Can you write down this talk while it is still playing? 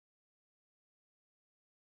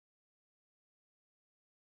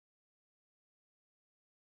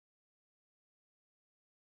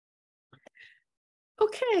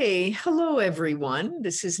Okay, hello everyone.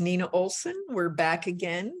 This is Nina Olson. We're back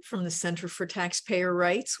again from the Center for Taxpayer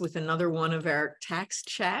Rights with another one of our tax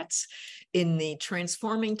chats in the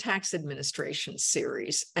Transforming Tax Administration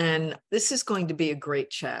series. And this is going to be a great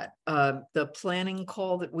chat. The planning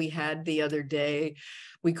call that we had the other day,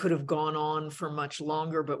 we could have gone on for much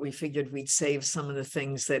longer, but we figured we'd save some of the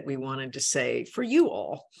things that we wanted to say for you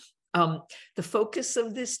all. The focus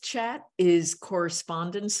of this chat is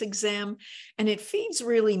correspondence exam, and it feeds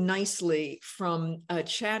really nicely from a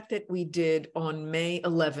chat that we did on May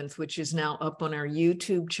 11th, which is now up on our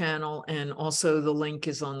YouTube channel, and also the link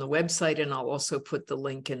is on the website, and I'll also put the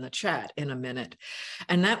link in the chat in a minute.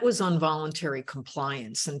 And that was on voluntary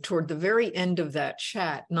compliance. And toward the very end of that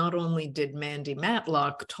chat, not only did Mandy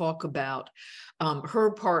Matlock talk about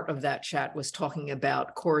her part of that chat was talking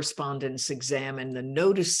about correspondence exam and the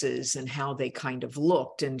notices and how they kind of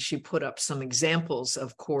looked. And she put up some examples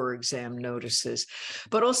of Corr exam notices.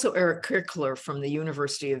 But also Eric Kirchler from the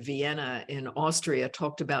University of Vienna in Austria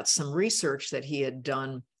talked about some research that he had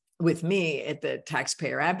done with me at the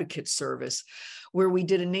Taxpayer Advocate Service, where we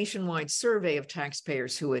did a nationwide survey of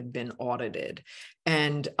taxpayers who had been audited.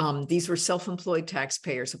 And these were self-employed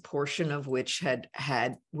taxpayers, a portion of which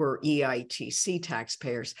were EITC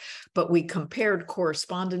taxpayers. But we compared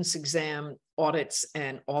correspondence exam audits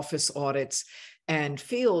and office audits and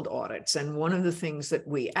field audits. And one of the things that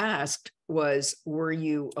we asked was, were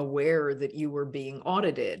you aware that you were being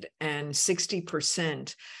audited? And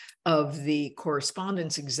 60% of the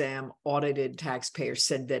correspondence exam audited taxpayers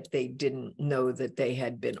said that they didn't know that they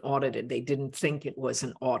had been audited. They didn't think it was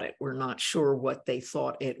an audit. We're not sure what they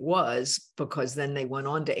thought it was, because then they went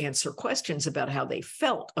on to answer questions about how they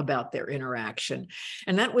felt about their interaction.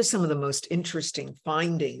 And that was some of the most interesting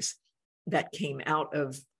findings that came out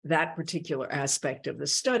of that particular aspect of the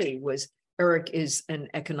study. Was Eric is an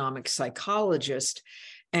economic psychologist.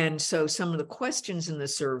 And so some of the questions in the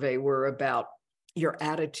survey were about your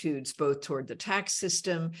attitudes both toward the tax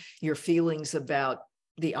system, your feelings about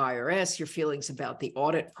the IRS, your feelings about the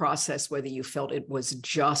audit process, whether you felt it was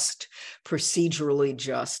just, procedurally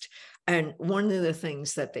just. And one of the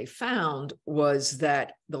things that they found was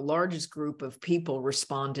that the largest group of people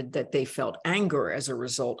responded that they felt anger as a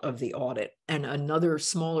result of the audit. And another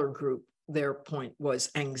smaller group, their point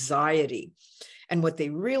was anxiety. And what they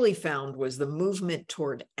really found was the movement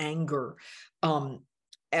toward anger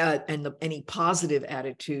any positive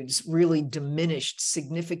attitudes really diminished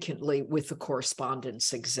significantly with the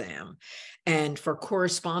correspondence exam. And for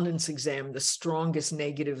correspondence exam, the strongest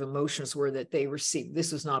negative emotions were that they received,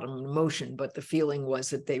 this was not an emotion, but the feeling was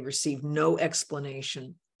that they received no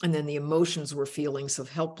explanation. And then the emotions were feelings of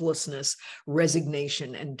helplessness,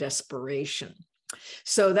 resignation, and desperation.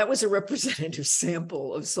 So that was a representative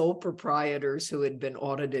sample of sole proprietors who had been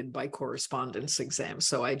audited by correspondence exam.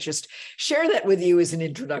 So I just share that with you as an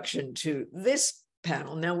introduction to this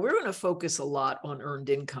panel. Now we're going to focus a lot on earned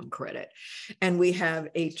income credit. And we have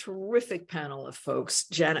a terrific panel of folks.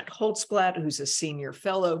 Janet Holtzblatt, who's a senior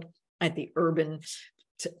fellow at the Urban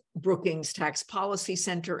Brookings Tax Policy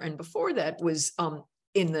Center. And before that was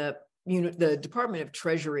in the Department of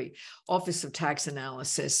Treasury Office of Tax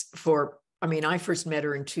Analysis I first met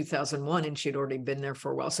her in 2001 and she'd already been there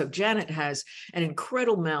for a while. So Janet has an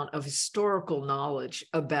incredible amount of historical knowledge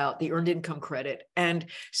about the earned income credit and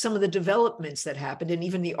some of the developments that happened and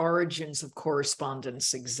even the origins of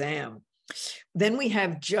correspondence exam. Then we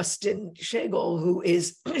have Justin Schlegel, who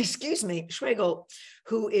is, who is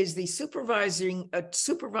the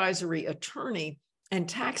supervisory attorney and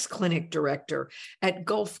tax clinic director at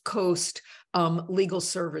Gulf Coast Legal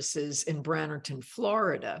Services in Brannerton,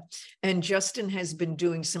 Florida. And Justin has been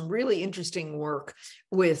doing some really interesting work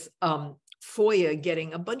with FOIA,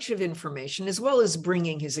 getting a bunch of information, as well as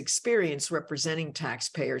bringing his experience representing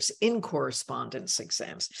taxpayers in correspondence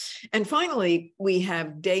exams. And finally, we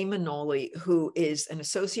have Day Manoli, who is an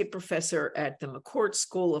associate professor at the McCourt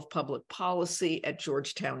School of Public Policy at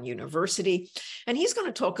Georgetown University. And he's going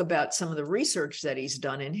to talk about some of the research that he's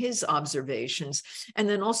done in his observations, and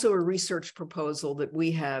then also a research proposal that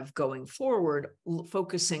we have going forward,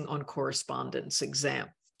 focusing on correspondence exam.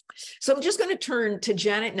 So I'm just going to turn to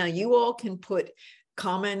Janet. Now, you all can put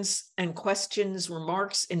comments and questions,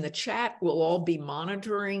 remarks in the chat. We'll all be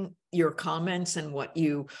monitoring your comments and what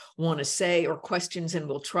you want to say or questions, and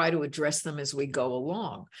we'll try to address them as we go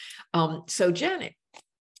along. So Janet,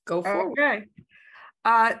 go forward. Okay.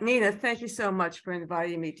 Nina, thank you so much for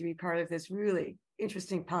inviting me to be part of this really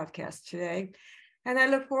interesting podcast today. And I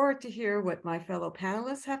look forward to hear what my fellow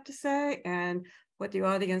panelists have to say and what the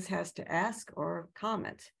audience has to ask or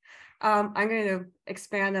comment. I'm going to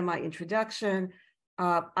expand on my introduction.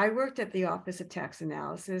 I worked at the Office of Tax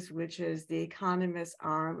Analysis, which is the economist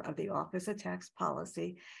arm of the Office of Tax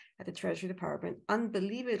Policy at the Treasury Department,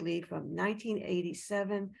 unbelievably from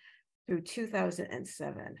 1987 through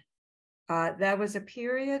 2007. That was a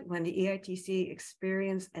period when the EITC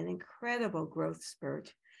experienced an incredible growth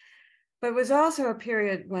spurt, but it was also a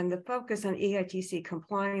period when the focus on EITC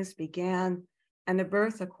compliance began and the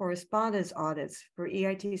birth of correspondence audits for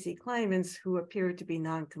EITC claimants who appeared to be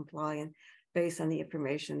non-compliant based on the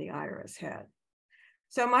information the IRS had.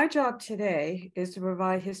 So my job today is to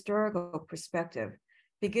provide historical perspective,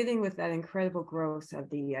 beginning with that incredible growth of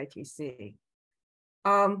the EITC.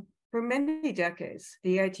 For many decades,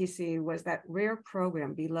 the EITC was that rare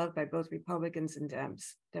program beloved by both Republicans and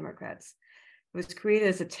Democrats. It was created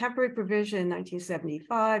as a temporary provision in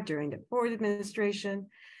 1975 during the Ford administration,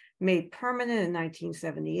 made permanent in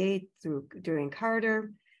 1978 during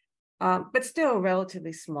Carter, but still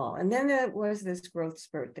relatively small. And then there was this growth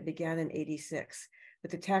spurt that began in 86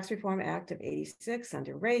 with the Tax Reform Act of 86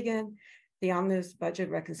 under Reagan, the Omnibus Budget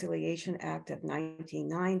Reconciliation Act of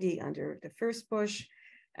 1990 under the first Bush,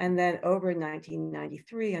 and then over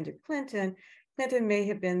 1993 under Clinton. Clinton may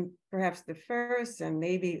have been perhaps the first and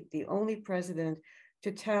maybe the only president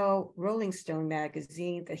to tell Rolling Stone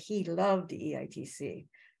magazine that he loved the EITC.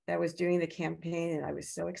 That was during the campaign, and I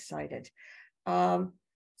was so excited.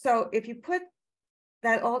 So if you put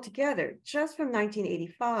that all together, just from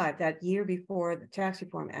 1985, that year before the Tax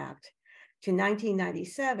Reform Act, to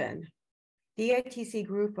 1997, the EITC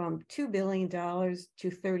grew from $2 billion to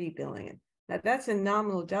 $30 billion. Now, that's in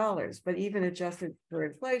nominal dollars, but even adjusted for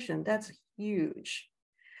inflation, that's huge.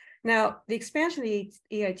 Now, the expansion of the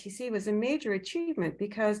EITC was a major achievement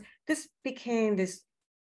because this became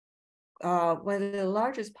one of the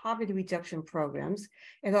largest poverty reduction programs.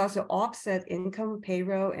 It also offset income,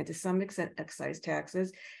 payroll, and to some extent excise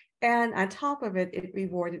taxes. And on top of it, it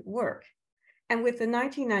rewarded work. And with the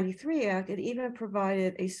 1993 Act, it even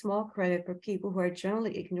provided a small credit for people who are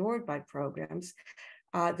generally ignored by programs,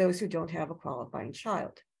 those who don't have a qualifying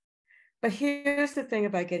child. But here's the thing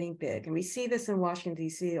about getting big, and we see this in Washington,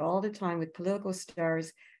 D.C. all the time with political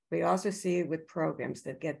stars. We also see it with programs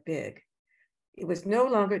that get big. It was no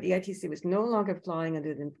longer, the EITC was no longer flying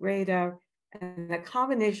under the radar, and a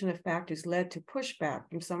combination of factors led to pushback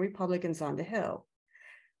from some Republicans on the Hill.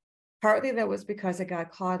 Partly that was because it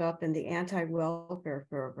got caught up in the anti-welfare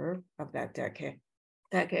fervor of that decade.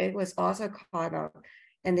 It was also caught up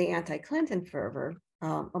in the anti-Clinton fervor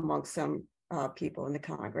among some people in the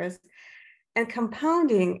Congress, and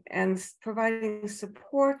compounding and providing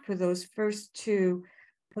support for those first two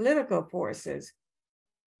political forces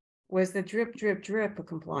was the drip, drip, drip of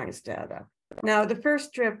compliance data. Now, the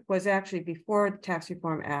first drip was actually before the Tax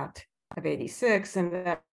Reform Act of 86, and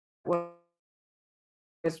that was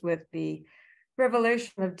with the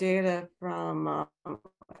revelation of data from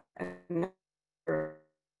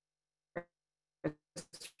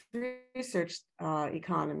research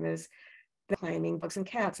economists claiming dogs and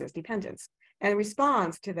cats as dependents. And in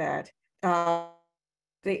response to that,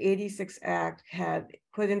 the 86 Act had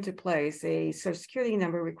put into place a Social Security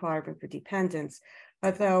number requirement for dependents,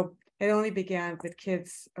 although it only began with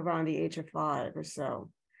kids around the age of 5 or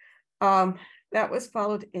so. That was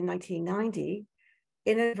followed in 1990.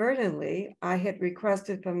 Inadvertently, I had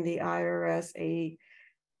requested from the IRS a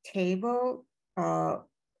table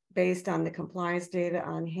based on the compliance data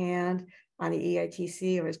on hand on the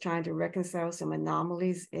EITC. I was trying to reconcile some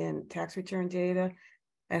anomalies in tax return data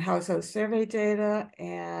and household survey data,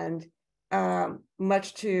 and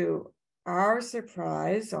much to our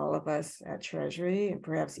surprise, all of us at Treasury, and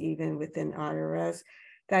perhaps even within IRS,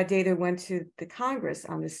 that data went to the Congress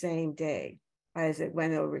on the same day as it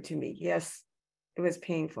went over to me. Yes, it was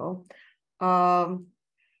painful.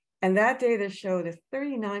 And that data showed a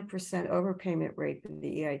 39% overpayment rate for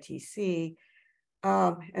the EITC,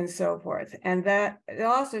 and so forth. And that it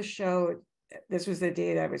also showed, this was the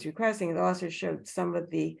data I was requesting, it also showed some of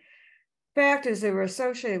the factors that were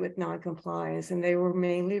associated with noncompliance, and they were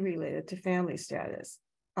mainly related to family status.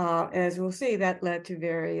 As we'll see, that led to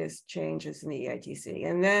various changes in the EITC.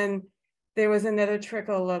 And then there was another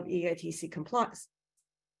trickle of EITC compliance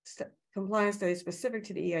studies specific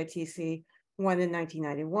to the EITC, one in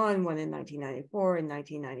 1991, one in 1994, and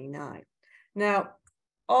 1999. Now,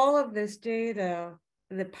 all of this data,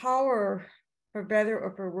 the power, for better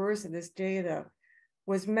or for worse, of this data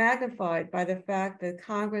was magnified by the fact that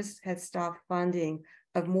Congress had stopped funding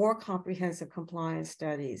of more comprehensive compliance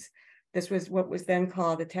studies. This was what was then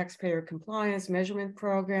called the Taxpayer Compliance Measurement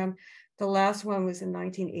Program. The last one was in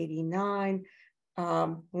 1989.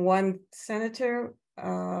 One senator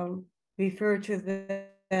referred to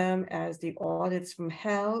them as the audits from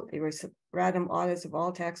hell. They were random audits of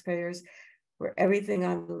all taxpayers, where everything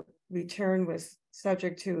on the return was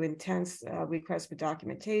subject to intense requests for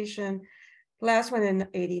documentation. Last one in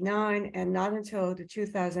 '89, and not until the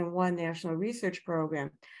 2001 National Research Program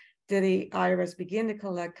did the IRS begin to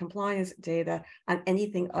collect compliance data on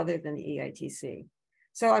anything other than the EITC.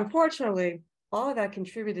 So unfortunately, all of that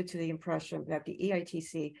contributed to the impression that the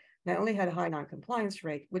EITC not only had a high non-compliance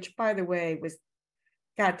rate, which by the way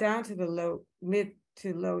got down to the mid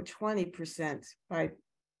to low 20%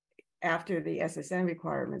 after the SSN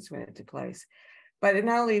requirements went into place. But it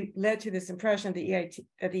not only led to this impression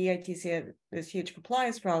that the EITC had this huge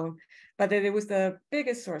compliance problem, but that it was the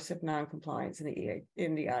biggest source of non-compliance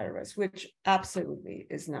in the IRS, which absolutely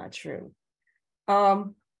is not true.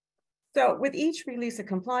 So with each release of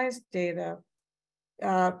compliance data,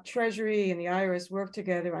 Treasury and the IRS worked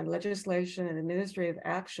together on legislation and administrative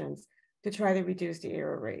actions to try to reduce the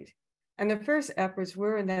error rate. And the first efforts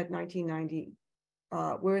were in that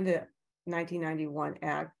 1991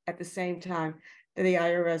 Act, at the same time that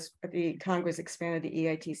the Congress expanded the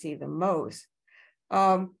EITC the most.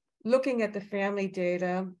 Looking at the family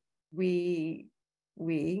data,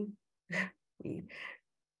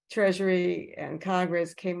 Treasury and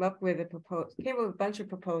Congress came up with a bunch of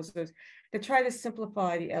proposals to try to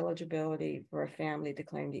simplify the eligibility for a family to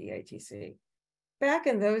claim the EITC. Back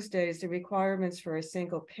in those days, the requirements for a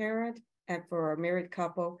single parent and for a married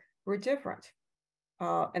couple were different.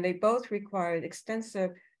 And they both required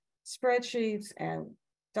extensive spreadsheets and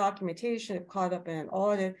documentation caught up in an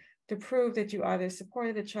audit to prove that you either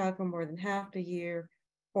supported the child for more than half the year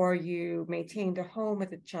or you maintained a home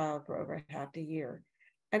with the child for over half the year.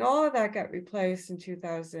 And all of that got replaced in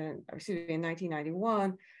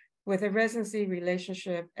 1991 with a residency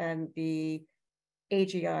relationship and the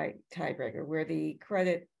AGI tiebreaker, where the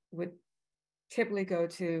credit would typically go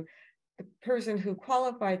to the person who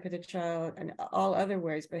qualified for the child and all other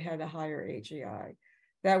ways, but had a higher AGI.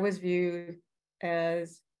 That was viewed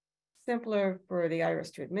as simpler for the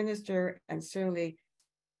IRS to administer and certainly,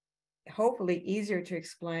 hopefully, easier to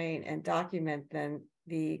explain and document than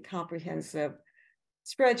the comprehensive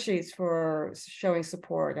spreadsheets for showing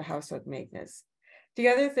support or household maintenance. The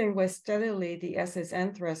other thing was steadily the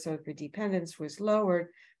SSN threshold for dependents was lowered,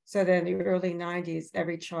 so that in the early 90s,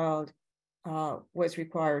 every child was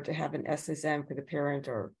required to have an SSN for the parent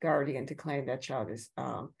or guardian to claim that child as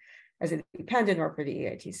a dependent or for the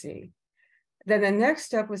EITC. Then the next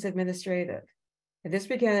step was administrative. And this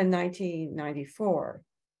began in 1994,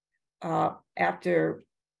 after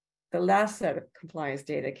the last set of compliance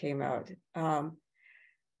data came out, or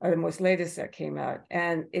the most latest set came out.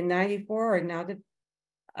 And in 94, now that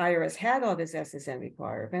IRS had all this SSN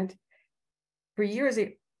requirement, for years,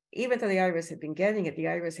 even though the IRS had been getting it, the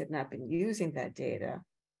IRS had not been using that data.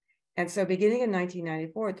 And so beginning in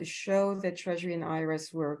 1994, to show that Treasury and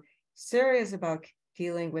IRS were serious about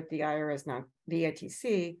dealing with the IRS, not the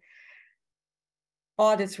EITC,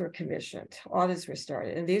 audits were commissioned, audits were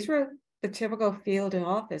started. And these were the typical field and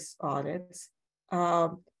office audits.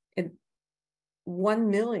 In 1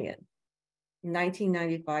 million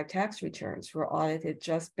 1995 tax returns were audited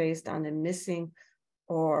just based on the missing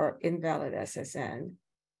or invalid SSN.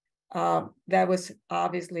 That was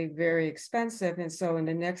obviously very expensive. And so in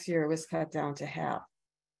the next year, it was cut down to half.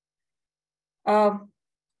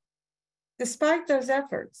 Despite those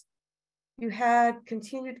efforts, you had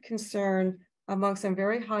continued concern among some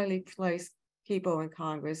very highly placed people in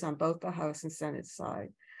Congress on both the House and Senate side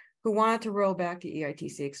who wanted to roll back the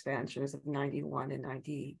EITC expansions of 1991 and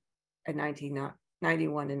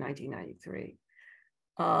 1993.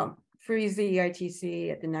 Freeze the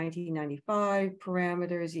EITC at the 1995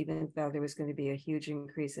 parameters, even though there was going to be a huge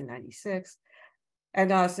increase in 96,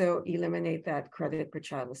 and also eliminate that credit for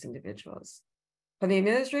childless individuals. From the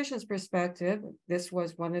administration's perspective, this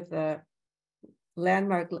was one of the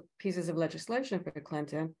landmark pieces of legislation for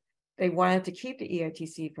Clinton. They wanted to keep the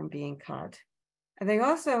EITC from being cut. And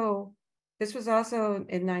this was also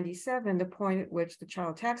in 97, the point at which the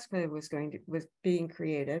child tax credit was being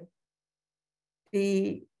created.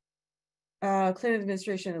 The Clinton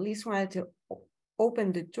administration at least wanted to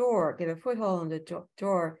open the door, get a foothold in the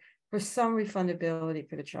door for some refundability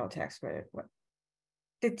for the child tax credit.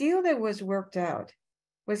 The deal that was worked out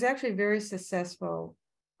was actually very successful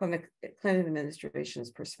from the Clinton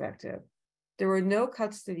administration's perspective. There were no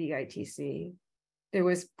cuts to the EITC. There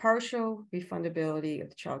was partial refundability of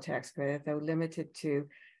the child tax credit, though limited to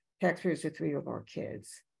taxpayers with 3 or more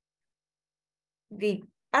kids. The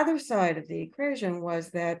other side of the equation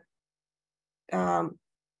was that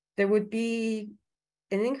there would be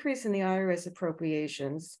an increase in the IRS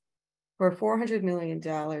appropriations for $400 million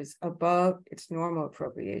above its normal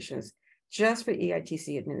appropriations just for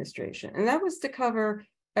EITC administration. And that was to cover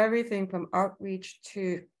everything from outreach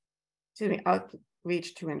to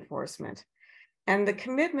enforcement. And the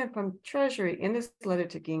commitment from Treasury in this letter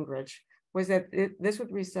to Gingrich was that this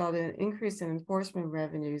would result in an increase in enforcement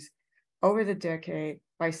revenues over the decade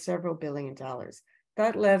by several $billion.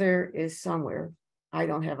 That letter is somewhere. I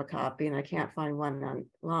don't have a copy and I can't find one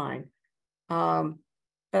online.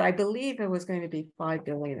 But I believe it was going to be $5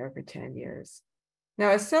 billion over 10 years.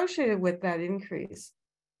 Now, associated with that increase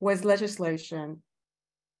was legislation.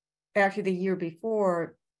 Actually, the year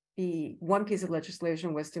before, the one piece of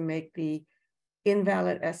legislation was to make the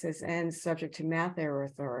invalid SSN subject to math error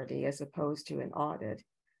authority as opposed to an audit.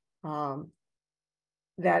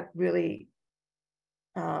 That really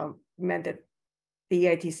meant that the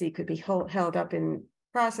EITC could be held up in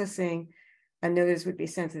processing, a notice would be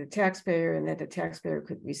sent to the taxpayer, and that the taxpayer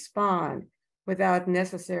could respond without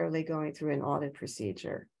necessarily going through an audit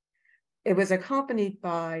procedure. It was accompanied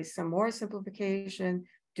by some more simplification,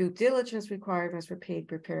 due diligence requirements for paid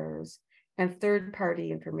preparers, and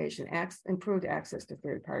third-party information, improved access to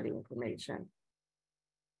third-party information.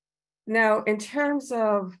 Now, in terms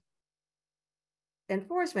of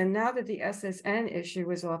enforcement, now that the SSN issue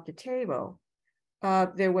was off the table,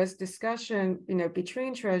 there was discussion,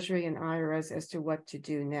 between Treasury and IRS as to what to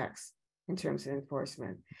do next in terms of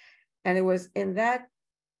enforcement. And it was in that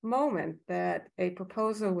moment that a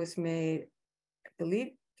proposal was made, I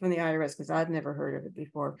believe from the IRS, because I'd never heard of it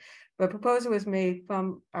before, but a proposal was made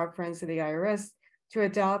from our friends at the IRS to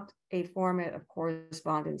adopt a format of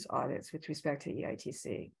correspondence audits with respect to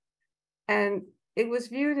EITC. And it was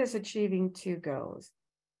viewed as achieving two goals.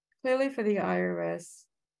 Clearly for the IRS,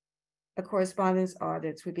 a correspondence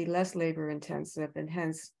audits would be less labor intensive and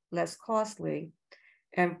hence less costly.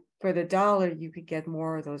 And for the dollar, you could get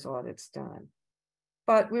more of those audits done.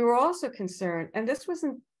 But we were also concerned, and this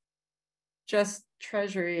wasn't just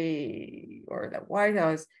Treasury or the White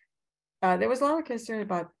House, there was a lot of concern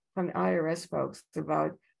from the IRS folks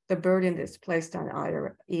about the burden that's placed on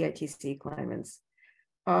EITC claimants.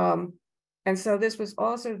 And so this was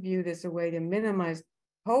also viewed as a way to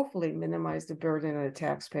hopefully minimize the burden on the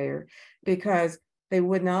taxpayer, because they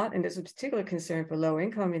would not, and there's a particular concern for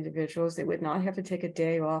low-income individuals, they would not have to take a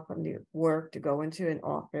day off from the work to go into an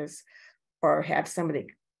office or have somebody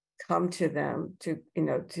come to them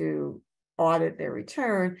to audit their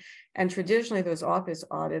return. And traditionally, those office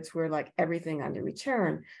audits were like everything on the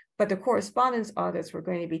return, but the correspondence audits were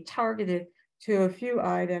going to be targeted to a few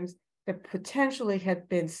items that potentially had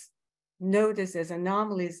been noticed as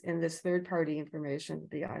anomalies in this third-party information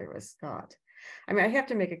the IRS got. I mean, I have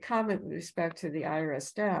to make a comment with respect to the IRS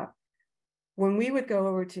staff. When we would go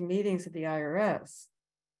over to meetings at the IRS,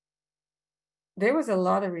 there was a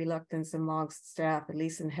lot of reluctance amongst staff, at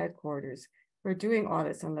least in headquarters, for doing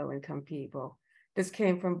audits on low-income people. This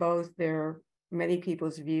came from both many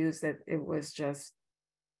people's views that it was just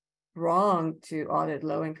wrong to audit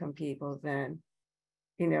low-income people than,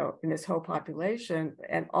 in this whole population.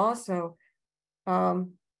 And also,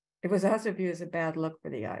 it was also viewed as a bad look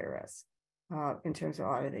for the IRS in terms of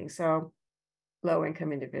auditing. So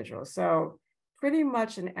low-income individuals. So pretty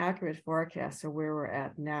much an accurate forecast of where we're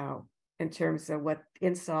at now in terms of what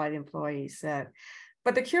inside employees said.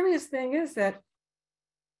 But the curious thing is that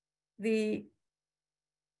the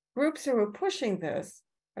groups who were pushing this,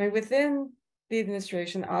 I mean, within the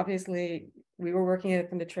administration, obviously, we were working at it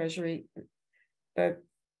from the Treasury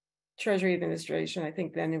administration. I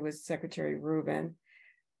think then it was Secretary Rubin.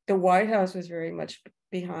 The White House was very much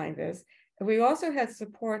behind this. And we also had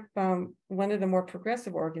support from one of the more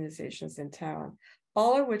progressive organizations in town,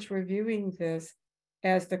 all of which were viewing this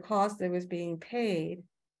as the cost that was being paid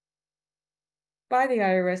by the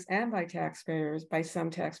IRS and by some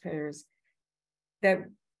taxpayers, that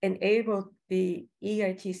enabled the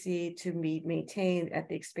EITC to be maintained at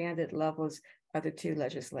the expanded levels of the two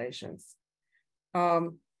legislations.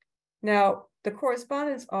 Now, the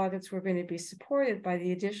correspondence audits were going to be supported by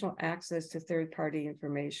the additional access to third-party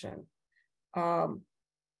information.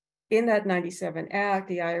 In that 97 Act,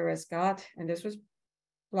 the IRS got, and this was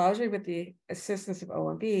largely with the assistance of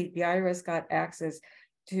OMB, the IRS got access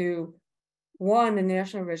to, one, the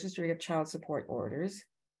National Registry of Child Support Orders,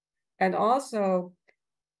 and also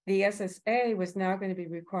the SSA was now going to be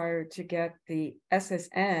required to get the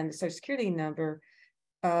SSN, the Social Security number,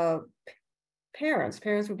 of parents.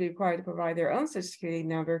 Parents would be required to provide their own Social Security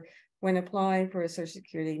number when applying for a Social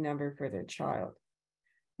Security number for their child.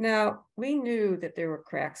 Now, we knew that there were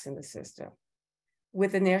cracks in the system.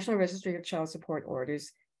 With the National Registry of Child Support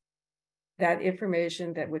Orders, that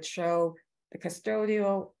information that would show the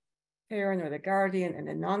custodial parent or the guardian and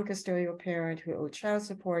a non-custodial parent who owed child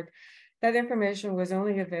support, that information was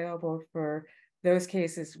only available for those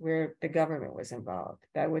cases where the government was involved.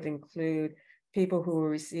 That would include people who were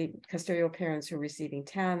receiving custodial parents who were receiving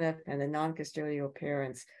TANF, and the non-custodial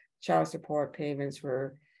parents' child support payments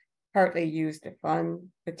were partly used to fund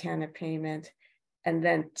the TANF payment. And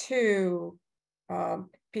then two,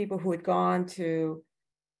 people who had gone to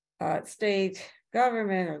state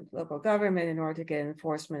government or local government in order to get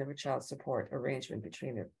enforcement of a child support arrangement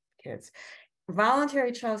between the kids.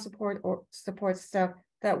 Voluntary child support or support stuff,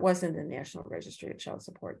 that wasn't the National Registry of Child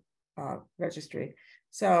Support registry.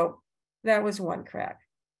 So that was one crack.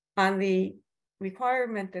 On the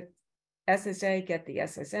requirement that SSA get the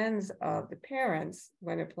SSNs of the parents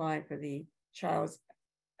when applying for the child's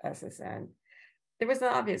SSN, there was an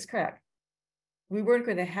obvious crack. We weren't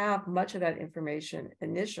going to have much of that information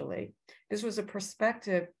initially. This was a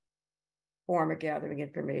prospective form of gathering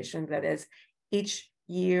information that as each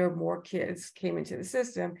year more kids came into the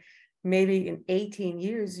system, maybe in 18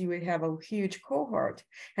 years, you would have a huge cohort.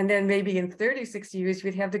 And then maybe in 36 years,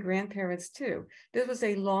 you'd have the grandparents too. This was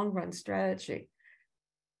a long run strategy.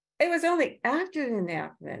 It was only after the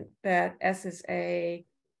enactment that SSA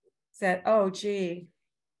said, oh, gee,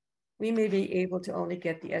 we may be able to only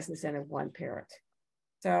get the SSN of one parent.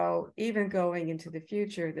 So even going into the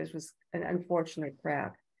future, this was an unfortunate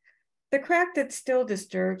crack. The crack that still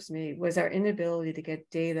disturbs me was our inability to get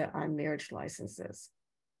data on marriage licenses.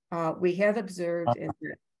 We had observed in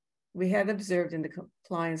the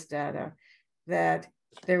compliance data that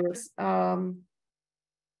there was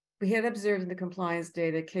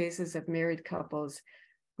cases of married couples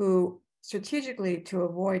who strategically, to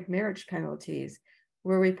avoid marriage penalties,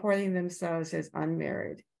 were reporting themselves as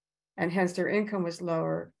unmarried, and hence their income was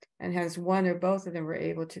lower, and hence one or both of them were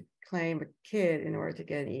able to claim a kid in order to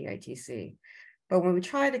get an EITC. But when we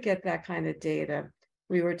tried to get that kind of data,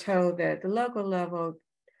 we were told that at the local level,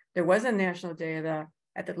 there wasn't national data.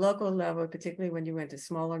 At the local level, particularly when you went to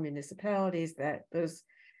smaller municipalities, that those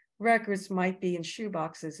records might be in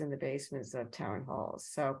shoeboxes in the basements of town halls.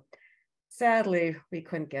 So sadly, we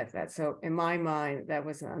couldn't get that. So in my mind, that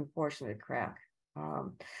was an unfortunate crack.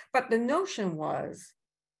 But the notion was,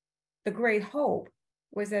 the great hope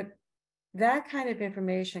was that that kind of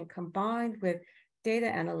information combined with data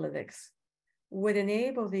analytics would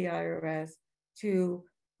enable the IRS to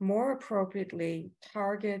more appropriately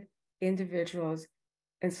target individuals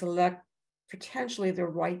and select potentially the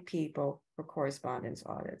right people for correspondence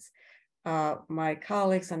audits. My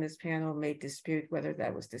colleagues on this panel may dispute whether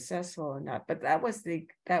that was successful or not, but that was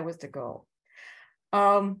the goal.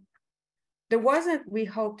 There wasn't, we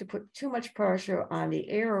hope, to put too much pressure on the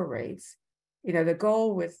error rates. You know, the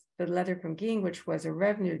goal with the letter from Gingrich was a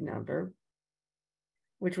revenue number,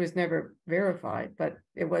 which was never verified, but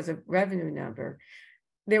it was a revenue number.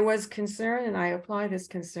 There was concern, and I apply this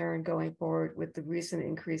concern going forward with the recent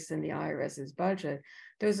increase in the IRS's budget.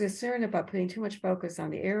 There was concern about putting too much focus on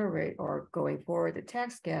the error rate or going forward the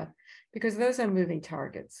tax gap, because those are moving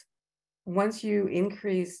targets. Once you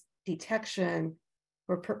increase detection,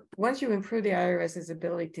 or once you improve the IRS's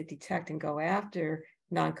ability to detect and go after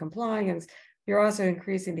non-compliance, you're also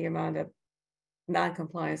increasing the amount of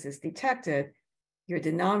non-compliance is detected. You're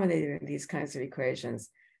denominator in these kinds of equations.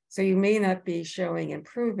 So you may not be showing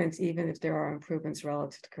improvements, even if there are improvements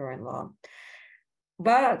relative to current law.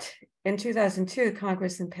 But in 2002,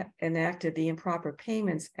 Congress enacted the Improper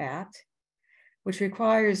Payments Act, which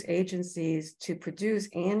requires agencies to produce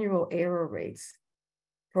annual error rates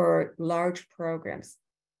for large programs.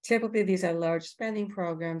 Typically, these are large spending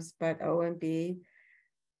programs, but OMB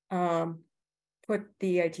put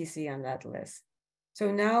the EITC on that list.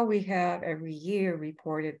 So now we have every year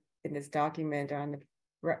reported in this document on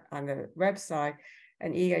the website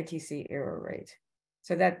an EITC error rate.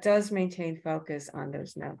 So that does maintain focus on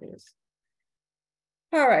those numbers.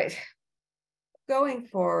 All right, going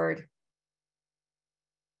forward,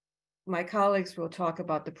 my colleagues will talk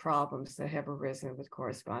about the problems that have arisen with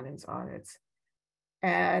correspondence audits.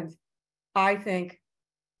 And I think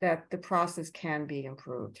that the process can be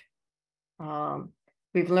improved.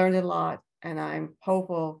 We've learned a lot, and I'm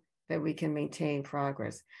hopeful that we can maintain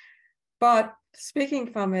progress. But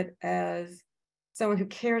speaking from it as someone who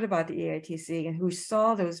cared about the EITC and who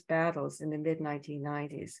saw those battles in the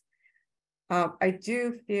mid-1990s, I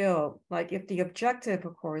do feel like if the objective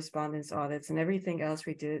of correspondence audits and everything else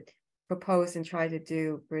we did, proposed and tried to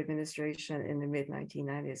do for administration in the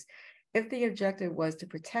mid-1990s, if the objective was to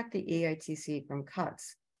protect the EITC from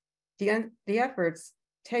cuts, the efforts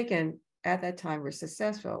taken at that time were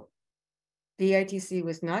successful. The EITC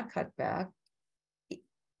was not cut back.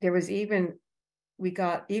 There was even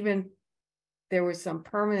there were some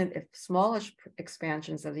permanent, if smallish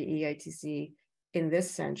expansions of the EITC in this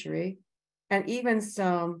century, and even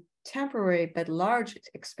some temporary but large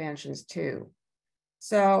expansions too.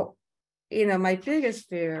 So, my biggest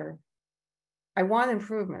fear, I want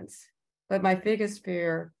improvements, but my biggest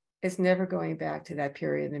fear is never going back to that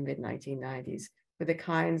period in the mid-1990s with the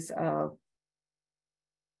kinds of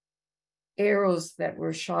arrows that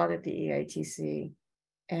were shot at the EITC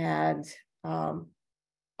and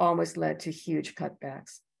almost led to huge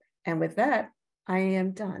cutbacks. And with that, I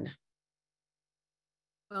am done.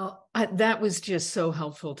 Well, that was just so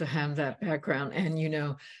helpful to have that background.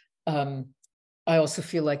 And, I also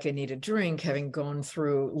feel like I need a drink, having gone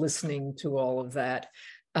through listening to all of that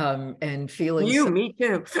and feeling Me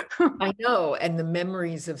too. I know, and the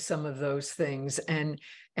memories of some of those things.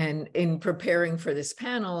 And in preparing for this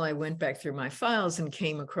panel, I went back through my files and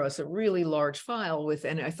came across a really large file with,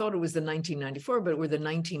 and I thought it was the 1994, but it were the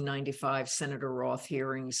 1995 Senator Roth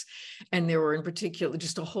hearings. And there were in particular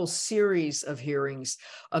just a whole series of hearings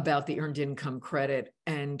about the earned income credit,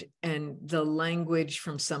 and the language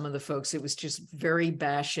from some of the folks, it was just very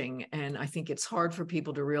bashing. And I think it's hard for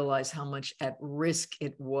people to realize how much at risk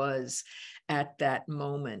it was at that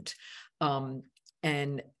moment.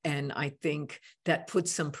 And I think that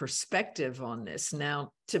puts some perspective on this.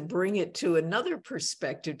 Now, to bring it to another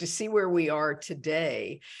perspective, to see where we are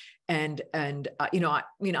today. And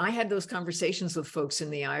I had those conversations with folks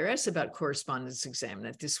in the IRS about correspondence exam,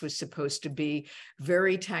 that this was supposed to be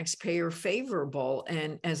very taxpayer favorable.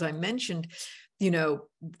 And as I mentioned,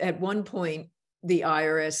 at one point, the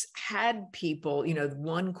IRS had people,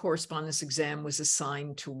 one correspondence exam was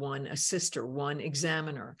assigned to one assister, one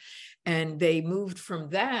examiner. And they moved from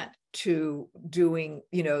that to doing,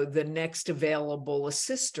 the next available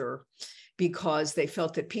assister, because they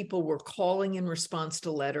felt that people were calling in response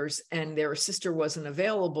to letters and their assister wasn't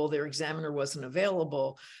available, their examiner wasn't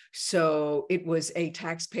available. So it was a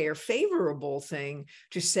taxpayer favorable thing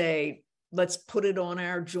to say, let's put it on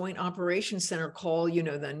our joint operations center call,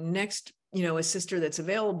 the next a sister that's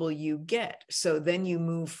available, you get. So then you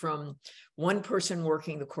move from one person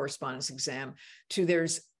working the correspondence exam to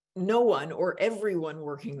there's no one or everyone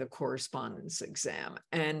working the correspondence exam.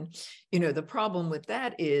 And, the problem with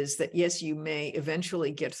that is that, yes, you may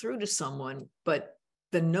eventually get through to someone, but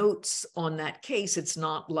the notes on that case, it's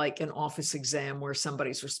not like an office exam where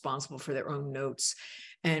somebody's responsible for their own notes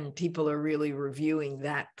and people are really reviewing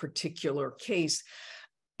that particular case.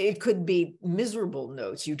 It could be miserable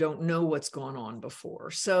notes. You don't know what's gone on before.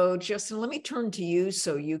 So Justin, let me turn to you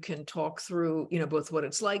so you can talk through, both what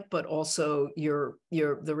it's like, but also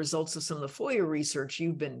the results of some of the FOIA research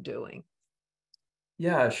you've been doing.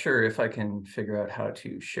 Yeah, sure. If I can figure out how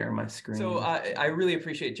to share my screen. So I really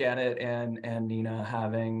appreciate Janet and Nina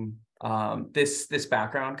having this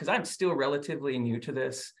background, because I'm still relatively new to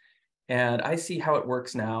this. And I see how it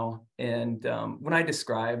works now. And when I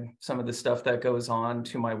describe some of the stuff that goes on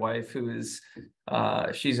to my wife, who is,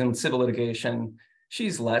 she's in civil litigation,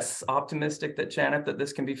 she's less optimistic that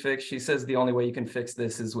this can be fixed. She says the only way you can fix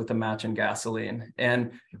this is with a match in gasoline.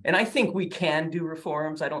 And I think we can do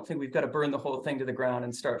reforms. I don't think we've got to burn the whole thing to the ground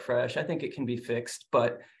and start fresh. I think it can be fixed.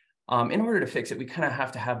 But in order to fix it, we kind of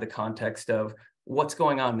have to have the context of what's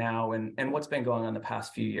going on now and what's been going on the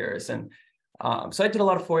past few years. And so I did a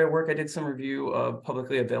lot of FOIA work. I did some review of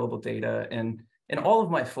publicly available data, and all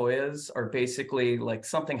of my FOIAs are basically like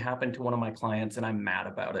something happened to one of my clients and I'm mad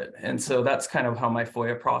about it. And so that's kind of how my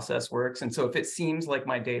FOIA process works. And so if it seems like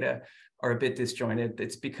my data are a bit disjointed,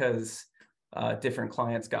 it's because different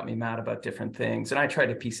clients got me mad about different things. And I try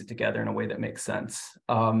to piece it together in a way that makes sense.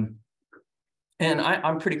 And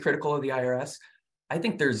I'm pretty critical of the IRS. I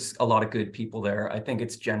think there's a lot of good people there. I think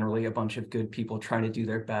it's generally a bunch of good people trying to do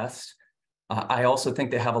their best. I also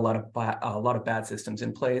think they have a lot of bad systems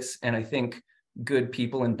in place, and I think good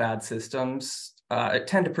people in bad systems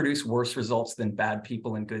tend to produce worse results than bad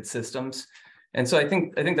people in good systems. And so I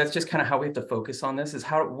think that's just kind of how we have to focus on this: is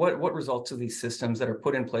what results do these systems that are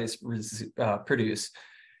put in place produce.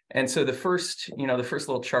 And so the first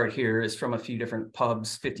little chart here is from a few different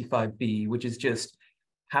pubs, 55B, which is just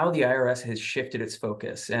how the IRS has shifted its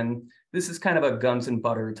focus. And this is kind of a guns and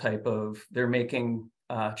butter type of, they're making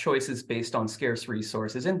choices based on scarce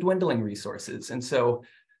resources and dwindling resources. And so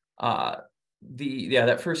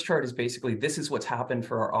that first chart is basically, this is what's happened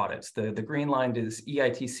for our audits. The green line is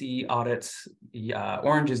EITC audits,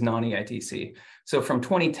 orange is non-EITC. So from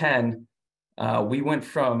 2010, we went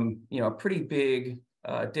from a pretty big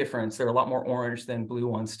difference, there are a lot more orange than blue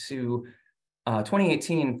ones, to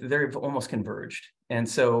 2018, they've almost converged. And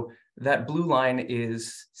so that blue line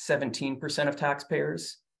is 17% of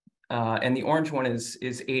taxpayers. and the orange one is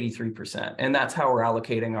 83%. And that's how we're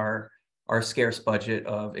allocating our scarce budget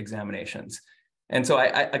of examinations. And so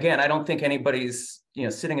again, I don't think anybody's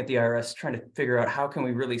sitting at the IRS trying to figure out how can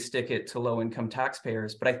we really stick it to low-income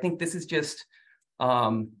taxpayers. But I think this is just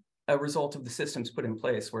a result of the systems put in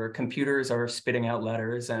place where computers are spitting out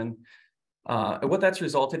letters. And what that's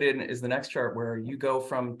resulted in is the next chart, where you go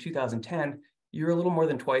from 2010, you're a little more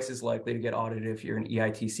than twice as likely to get audited if you're an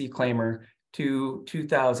EITC claimer, to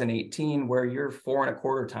 2018, where you're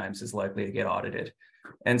 4.25 times as likely to get audited.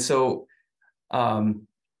 And so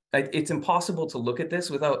it's impossible to look at this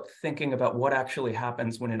without thinking about what actually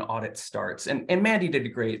happens when an audit starts. And Mandy did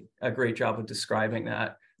a great job of describing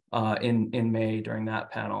that in May during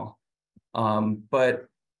that panel. But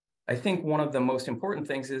I think one of the most important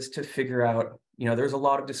things is to figure out, there's a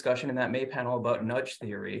lot of discussion in that May panel about nudge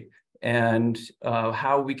theory and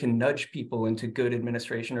how we can nudge people into good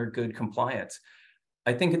administration or good compliance.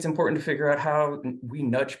 I think it's important to figure out how we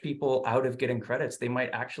nudge people out of getting credits they might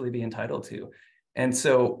actually be entitled to. And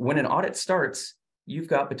so when an audit starts, you've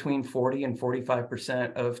got between 40 and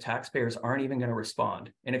 45% of taxpayers aren't even going to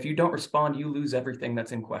respond. And if you don't respond, you lose everything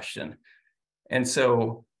that's in question. And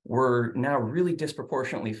so we're now really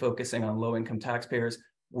disproportionately focusing on low-income taxpayers.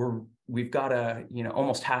 We've got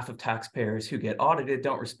almost half of taxpayers who get audited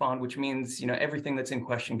don't respond, which means everything that's in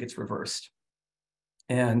question gets reversed.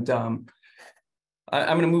 And I'm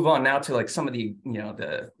going to move on now to like some of the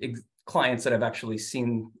clients that I've actually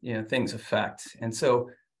seen things affect. And so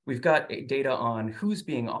we've got data on who's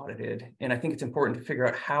being audited, and I think it's important to figure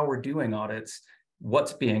out how we're doing audits,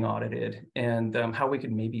 what's being audited, and how we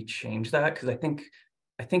could maybe change that, because I think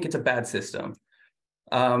it's a bad system.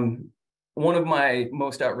 One of my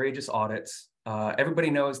most outrageous audits, everybody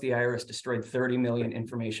knows the IRS destroyed 30 million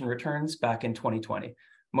information returns back in 2020,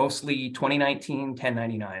 mostly 2019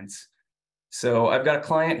 1099s. So I've got a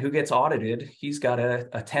client who gets audited. He's got a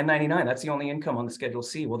 1099. That's the only income on the Schedule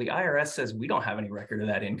C. Well, the IRS says we don't have any record of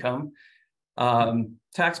that income.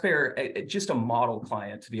 Taxpayer, just a model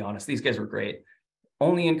client, to be honest. These guys were great.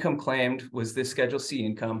 Only income claimed was this Schedule C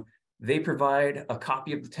income. They provide a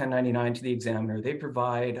copy of the 1099 to the examiner. They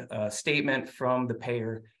provide a statement from the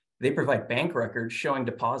payer. They provide bank records showing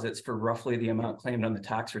deposits for roughly the amount claimed on the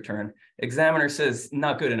tax return. Examiner says,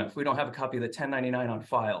 not good enough. We don't have a copy of the 1099 on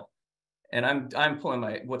file. And I'm pulling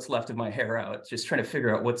what's left of my hair out, just trying to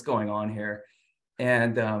figure out what's going on here.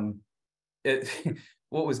 And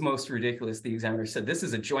what was most ridiculous, the examiner said, this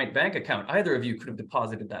is a joint bank account. Either of you could have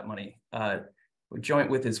deposited that money. Joint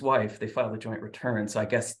with his wife, they filed a joint return. So I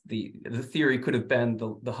guess the theory could have been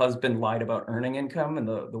the husband lied about earning income and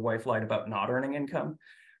the wife lied about not earning income.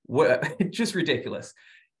 Just ridiculous.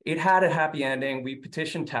 It had a happy ending. We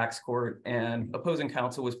petitioned tax court, and opposing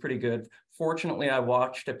counsel was pretty good. Fortunately, I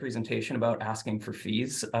watched a presentation about asking for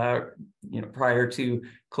fees, prior to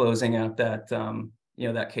closing out that,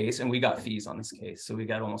 that case, and we got fees on this case. So we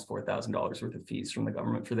got almost $4,000 worth of fees from the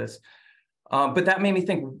government for this. But that made me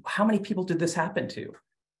think, how many people did this happen to?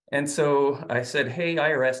 And so I said, hey,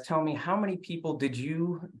 IRS, tell me, how many people did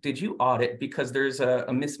you audit because there's a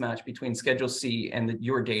mismatch between Schedule C and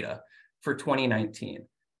your data for 2019?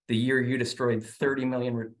 The year you destroyed 30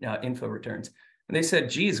 million info returns. And they said,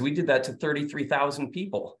 geez, we did that to 33,000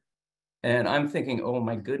 people. And I'm thinking, oh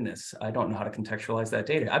my goodness, I don't know how to contextualize that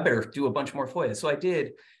data. I better do a bunch more FOIA. So I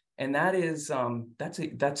did. And that is,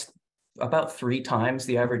 that's about 3 times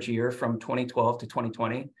the average year from 2012 to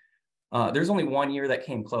 2020. There's only one year that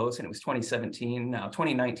came close, and it was 2017. Now,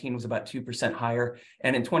 2019 was about 2% higher.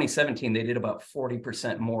 And in 2017, they did about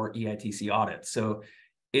 40% more EITC audits. So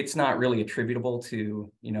it's not really attributable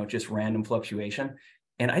to, just random fluctuation.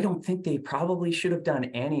 And I don't think they probably should have done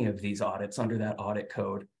any of these audits under that audit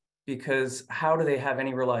code, because how do they have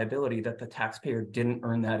any reliability that the taxpayer didn't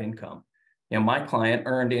earn that income? My client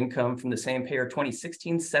earned income from the same payer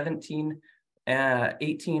 2016, 17,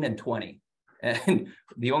 18, and 20. And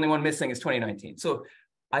the only one missing is 2019. So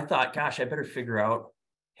I thought, gosh, I better figure out,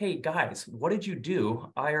 hey, guys, what did you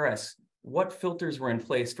do, IRS? What filters were in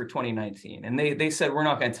place for 2019? And they said, we're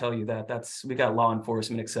not going to tell you that. We got law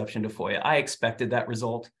enforcement exception to FOIA. I expected that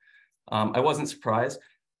result. I wasn't surprised.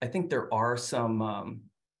 I think there are some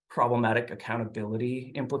problematic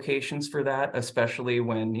accountability implications for that, especially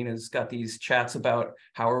when Nina's got these chats about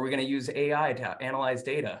how are we going to use AI to analyze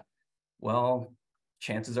data? Well,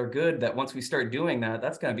 chances are good that once we start doing that,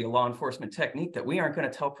 that's going to be a law enforcement technique that we aren't going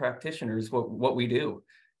to tell practitioners what we do.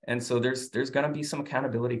 And so there's going to be some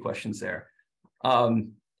accountability questions there.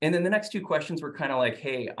 And then the next 2 questions were kind of like,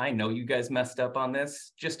 hey, I know you guys messed up on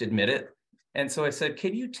this, just admit it. And so I said,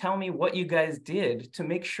 can you tell me what you guys did to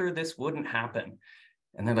make sure this wouldn't happen?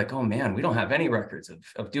 And they're like, oh man, we don't have any records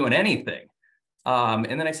of doing anything.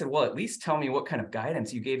 And then I said, well, at least tell me what kind of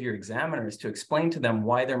guidance you gave your examiners to explain to them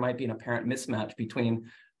why there might be an apparent mismatch between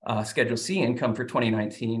Schedule C income for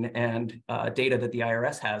 2019 and data that the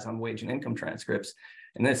IRS has on wage and income transcripts.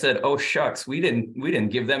 And they said, oh, shucks, we didn't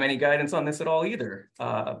give them any guidance on this at all either,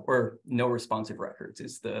 or no responsive records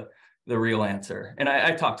is the real answer. And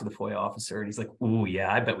I talked to the FOIA officer and he's like, oh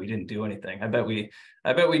yeah, I bet we didn't do anything. I bet we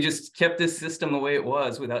just kept this system the way it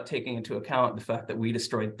was without taking into account the fact that we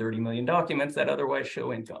destroyed 30 million documents that otherwise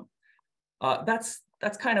show income. That's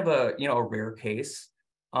kind of a rare case,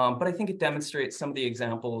 but I think it demonstrates some of the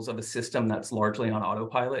examples of a system that's largely on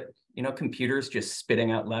autopilot. Computers just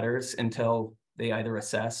spitting out letters until they either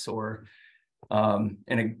assess or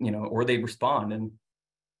or they respond.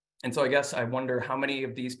 And so I guess I wonder how many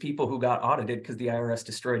of these people who got audited because the IRS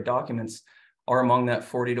destroyed documents are among that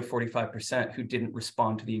 40 to 45% who didn't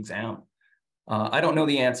respond to the exam. I don't know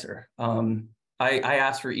the answer. I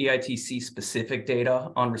asked for EITC specific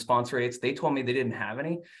data on response rates. They told me they didn't have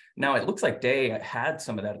any. Now it looks like Day had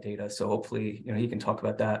some of that data, so hopefully he can talk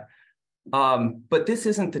about that. But this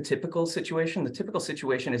isn't the typical situation. The typical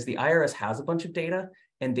situation is the IRS has a bunch of data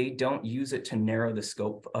and they don't use it to narrow the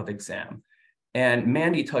scope of exam. And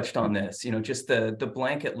Mandy touched on this, just the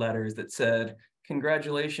blanket letters that said,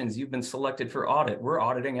 congratulations, you've been selected for audit. We're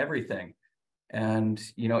auditing everything. And,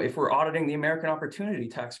 if we're auditing the American Opportunity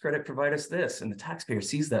Tax Credit, provide us this. And the taxpayer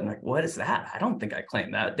sees that and like, what is that? I don't think I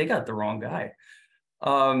claimed that. They got the wrong guy.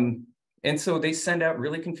 And so they send out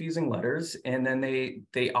really confusing letters and then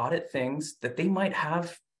they audit things that they might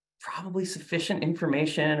have probably sufficient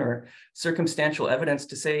information or circumstantial evidence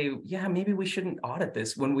to say, yeah, maybe we shouldn't audit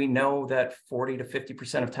this when we know that 40 to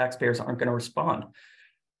 50% of taxpayers aren't going to respond.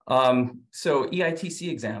 So EITC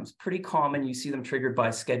exams, pretty common. You see them triggered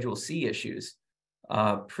by Schedule C issues.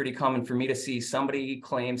 Pretty common for me to see somebody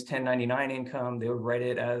claims 1099 income, they would write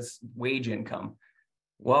it as wage income.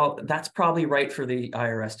 Well, that's probably right for the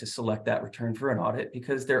IRS to select that return for an audit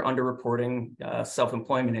because they're underreporting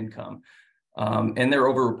self-employment income. And they're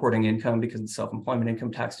over-reporting income because of self-employment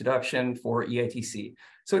income tax deduction for EITC.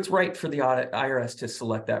 So it's right for the IRS to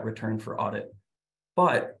select that return for audit.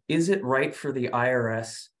 But is it right for the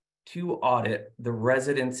IRS to audit the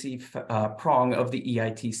residency prong of the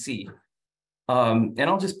EITC? And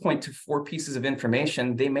I'll just point to 4 pieces of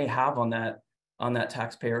information they may have on that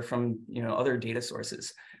taxpayer from other data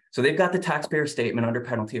sources. So they've got the taxpayer statement under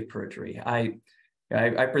penalty of perjury.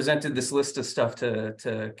 I presented this list of stuff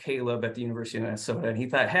to Caleb at the University of Minnesota, and he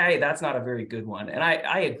thought, hey, that's not a very good one. And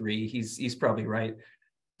I agree, he's probably right.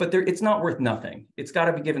 But it's not worth nothing. It's got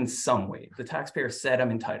to be given some weight. The taxpayer said I'm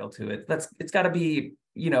entitled to it. It's got to be,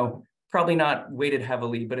 probably not weighted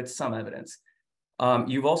heavily, but it's some evidence.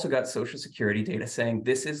 You've also got Social Security data saying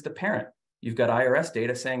this is the parent. You've got IRS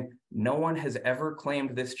data saying no one has ever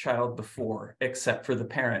claimed this child before except for the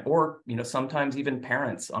parent, or sometimes even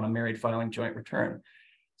parents on a married filing joint return.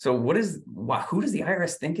 So who does the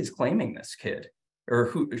IRS think is claiming this kid, or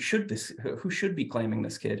who should be claiming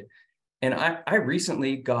this kid? And I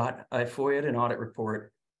recently I FOIA'd an audit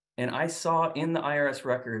report, and I saw in the IRS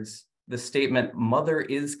records the statement "mother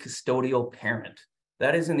is custodial parent."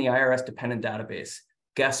 That is in the IRS dependent database.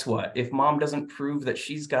 Guess what? If mom doesn't prove that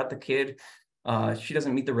she's got the kid, she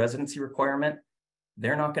doesn't meet the residency requirement,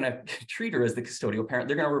 they're not going to treat her as the custodial parent.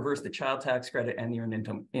 They're going to reverse the child tax credit and the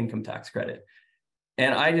earned income tax credit.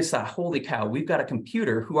 And I just thought, holy cow, we've got a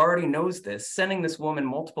computer who already knows this, sending this woman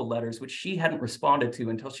multiple letters, which she hadn't responded to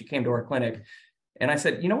until she came to our clinic. And I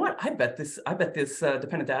said, you know what? I bet this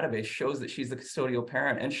dependent database shows that she's the custodial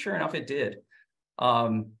parent. And sure enough, it did.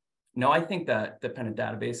 No, I think that dependent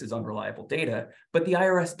database is unreliable data, but the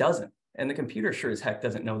IRS doesn't. And the computer sure as heck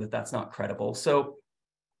doesn't know that that's not credible. So,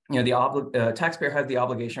 the taxpayer has the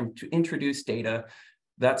obligation to introduce data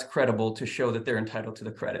that's credible to show that they're entitled to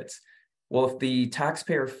the credits. Well, if the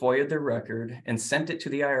taxpayer FOIA'd their record and sent it to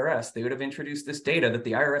the IRS, they would have introduced this data that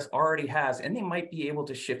the IRS already has, and they might be able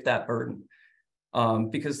to shift that burden.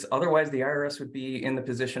 Because otherwise the IRS would be in the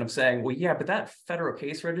position of saying, well, yeah, but that federal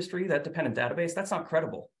case registry, that dependent database, that's not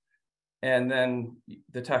credible. And then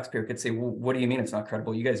the taxpayer could say, well, what do you mean it's not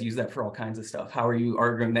credible? You guys use that for all kinds of stuff. How are you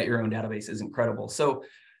arguing that your own database isn't credible? So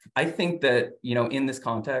I think that, in this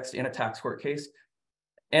context, in a tax court case,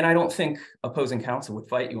 and I don't think opposing counsel would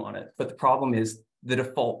fight you on it, but the problem is the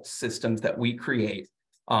default systems that we create,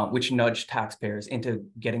 which nudge taxpayers into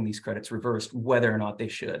getting these credits reversed, whether or not they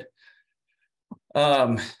should.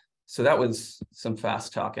 So that was some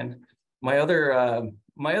fast talking. My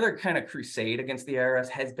other kind of crusade against the IRS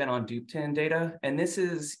has been on dupe-tin data, and this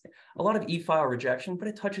is a lot of e-file rejection, but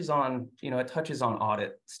it touches on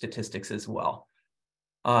audit statistics as well.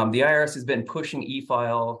 The IRS has been pushing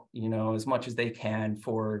e-file, as much as they can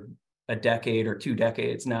for a decade or 2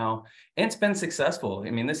 decades now, and it's been successful.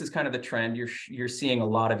 I mean, this is kind of the trend. You're seeing a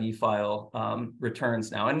lot of e-file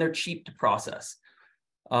returns now, and they're cheap to process.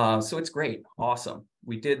 So it's great, awesome.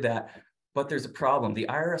 We did that, but there's a problem. The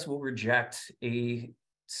IRS will reject a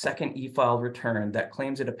second e-file return that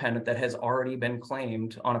claims a dependent that has already been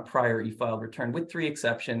claimed on a prior e-file return, with 3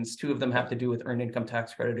 exceptions. 2 of them have to do with earned income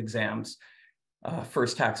tax credit exams.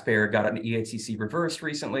 First taxpayer got an EITC reversed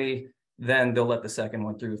recently, then they'll let the second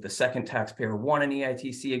one through. If the second taxpayer won an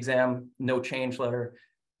EITC exam, no change letter,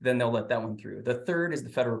 then they'll let that one through. The third is the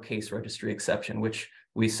federal case registry exception, which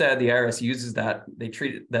we said the IRS uses that. They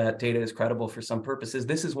treat that data as credible for some purposes.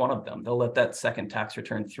 This is one of them. They'll let that second tax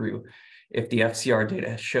return through if the FCR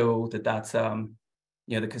data show that that's the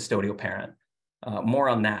custodial parent. More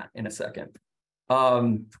on that in a second.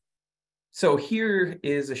 So here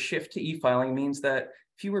is a shift to e-filing, means that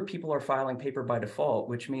fewer people are filing paper by default,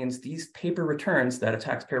 which means these paper returns that a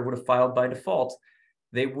taxpayer would have filed by default,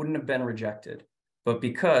 they wouldn't have been rejected. But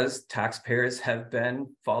because taxpayers have been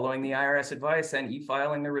following the IRS advice and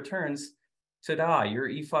e-filing their returns, ta-da, your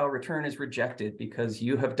e-file return is rejected because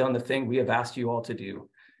you have done the thing we have asked you all to do.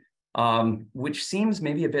 Which seems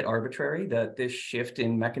maybe a bit arbitrary, that this shift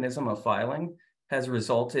in mechanism of filing has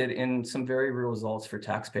resulted in some very real results for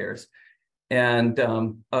taxpayers. And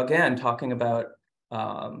again, talking about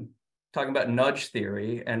nudge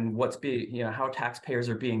theory and how taxpayers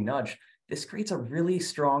are being nudged, this creates a really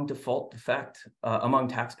strong default effect among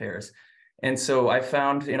taxpayers. And so I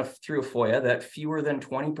found through a FOIA that fewer than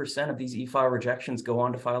 20% of these e-file rejections go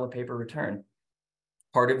on to file a paper return.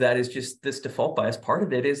 Part of that is just this default bias. Part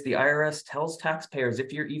of it is the IRS tells taxpayers,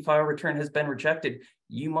 if your e-file return has been rejected,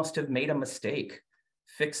 you must have made a mistake.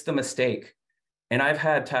 Fix the mistake. And I've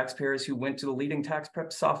had taxpayers who went to the leading tax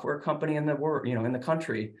prep software company in the world, in the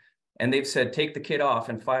country, and they've said, take the kit off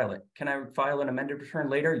and file it. Can I file an amended return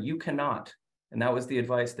later? You cannot. And that was the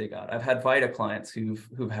advice they got. I've had VITA clients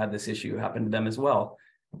who've had this issue happen to them as well.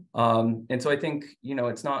 And so I think,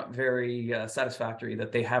 it's not very satisfactory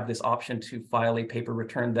that they have this option to file a paper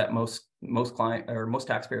return that most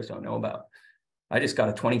taxpayers don't know about. I just got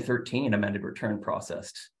a 2013 amended return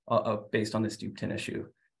processed based on this dupe-tin issue.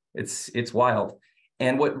 It's wild.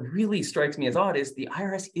 And what really strikes me as odd is the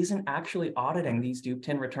IRS isn't actually auditing these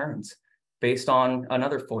dupe-tin returns. Based on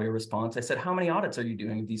another FOIA response, I said, how many audits are you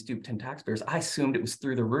doing of these dupe-tin taxpayers? I assumed it was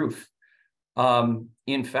through the roof.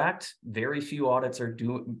 In fact, very few audits are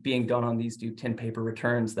being done on these dupe-tin paper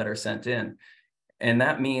returns that are sent in. And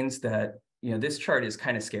that means that, this chart is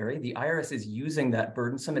kind of scary. The IRS is using that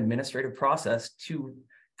burdensome administrative process to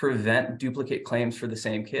prevent duplicate claims for the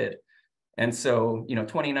same kid. And so,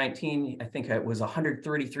 2019, I think it was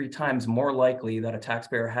 133 times more likely that a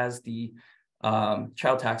taxpayer has the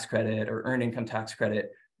child tax credit or earned income tax credit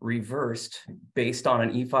reversed based on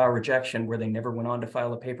an e-file rejection where they never went on to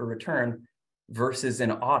file a paper return, versus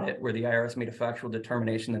an audit where the IRS made a factual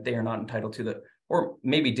determination that they are not entitled to or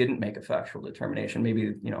maybe didn't make a factual determination.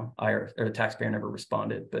 Maybe, IRS or the taxpayer never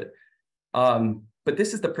responded, but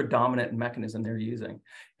this is the predominant mechanism they're using.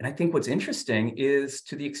 And I think what's interesting is,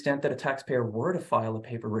 to the extent that a taxpayer were to file a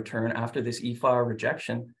paper return after this e-file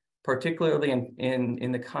rejection, particularly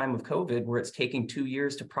in the time of COVID, where it's taking 2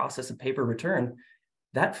 years to process a paper return,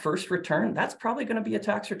 that first return, that's probably going to be a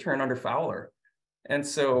tax return under Fowler. And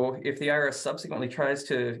so if the IRS subsequently tries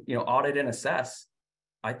to, audit and assess,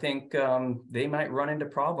 I think they might run into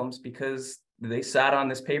problems because they sat on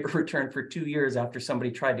this paper return for 2 years after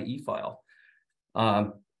somebody tried to e-file.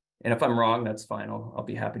 And if I'm wrong, that's fine. I'll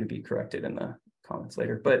be happy to be corrected in the comments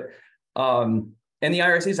later. But and the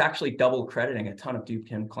IRS is actually double crediting a ton of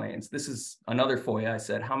dupe-tin claims. This is another FOIA. I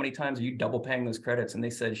said, how many times are you double paying those credits? And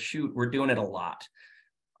they said, shoot, we're doing it a lot.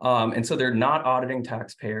 And so they're not auditing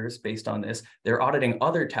taxpayers based on this. They're auditing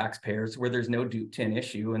other taxpayers where there's no dupe-tin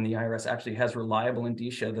issue, and the IRS actually has reliable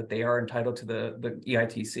indicia that they are entitled to the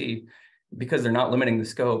EITC because they're not limiting the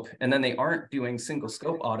scope. And then they aren't doing single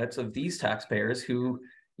scope audits of these taxpayers who,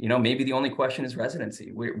 maybe the only question is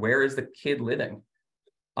residency. Where is the kid living?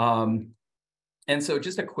 And so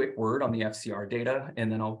just a quick word on the FCR data,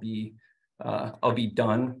 and then I'll be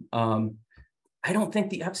done. I don't think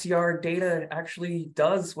the FCR data actually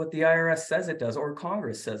does what the IRS says it does, or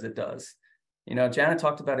Congress says it does. Janet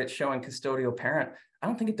talked about it showing custodial parent. I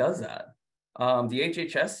don't think it does that. The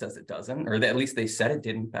HHS says it doesn't, or at least they said it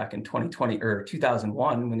didn't back in 2020 or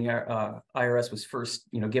 2001 when the IRS was first,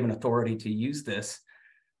 given authority to use this.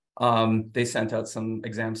 They sent out some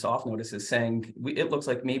exam soft notices saying, it looks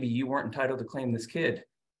like maybe you weren't entitled to claim this kid.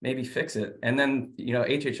 maybe fix it. And then,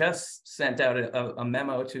 HHS sent out a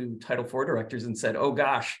memo to Title IV directors and said, oh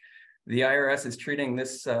gosh, the IRS is treating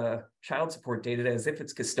this child support data as if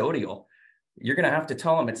it's custodial. You're going to have to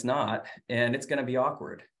tell them it's not, and it's going to be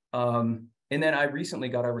awkward. And then I recently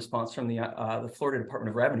got a response from the Florida Department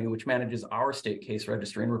of Revenue, which manages our state case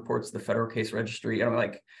registry and reports the federal case registry. And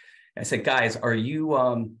I said, guys, are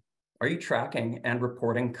you tracking and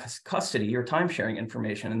reporting custody or time sharing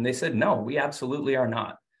information? And they said, no, we absolutely are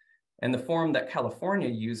not. And the form that California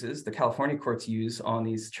uses, the California courts use on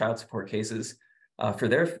these child support cases for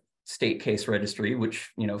their state case registry, which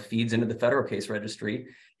feeds into the federal case registry,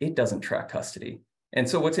 it doesn't track custody. And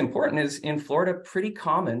so what's important is in Florida, pretty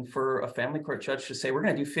common for a family court judge to say, we're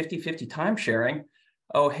going to do 50-50 time sharing.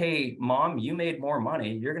 Oh, hey, mom, you made more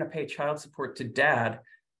money. You're going to pay child support to dad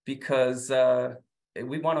because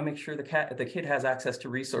we want to make sure the kid has access to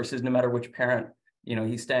resources no matter which parent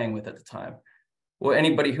he's staying with at the time. Well,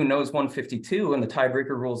 anybody who knows 152 and the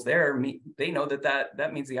tiebreaker rules there, they know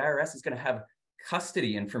that means the IRS is going to have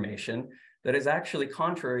custody information that is actually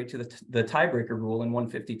contrary to the tiebreaker rule in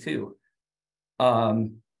 152.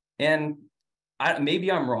 And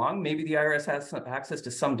maybe I'm wrong. Maybe the IRS has some access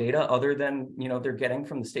to some data other than, they're getting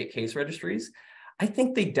from the state case registries. I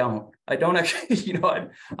think they don't. I don't actually,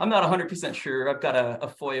 I'm not 100% sure. I've got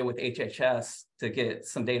a FOIA with HHS to get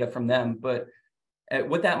some data from them. But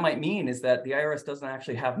what that might mean is that the IRS doesn't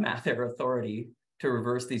actually have math error authority to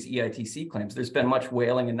reverse these EITC claims. There's been much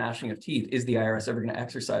wailing and gnashing of teeth. Is the IRS ever going to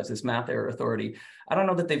exercise this math error authority? I don't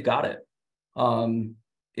know that they've got it.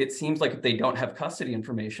 It seems like if they don't have custody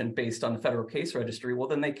information based on the federal case registry, well,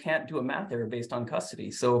 then they can't do a math error based on custody.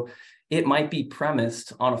 So it might be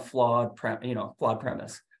premised on a flawed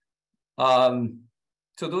premise. So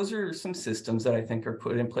those are some systems that I think are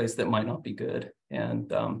put in place that might not be good. And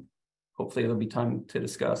hopefully there'll be time to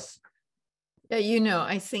discuss. Yeah,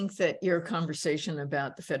 I think that your conversation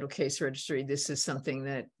about the federal case registry, this is something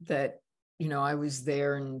that I was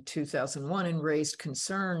there in 2001 and raised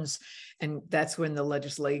concerns, and that's when the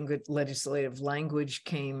legislative language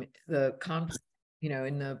came.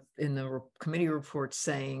 In the committee report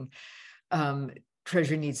saying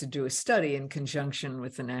Treasury needs to do a study in conjunction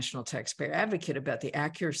with the National Taxpayer Advocate about the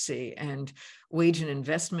accuracy, and Wage and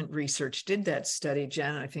Investment Research did that study.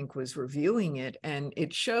 Janet, I think, was reviewing it, and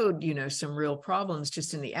it showed, some real problems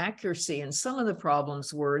just in the accuracy. And some of the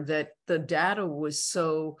problems were that the data was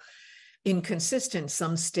so inconsistent.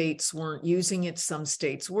 Some states weren't using it, some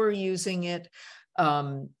states were using it.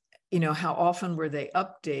 How often were they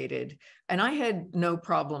updated? And I had no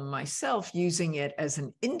problem myself using it as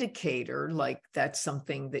an indicator, like that's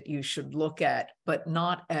something that you should look at, but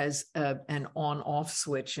not as an on-off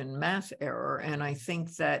switch in math error. And I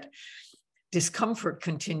think that discomfort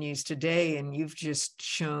continues today, and you've just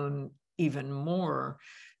shown even more.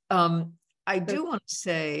 I do want to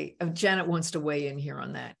say, Janet wants to weigh in here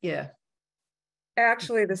on that. Yeah.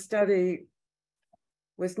 Actually, the study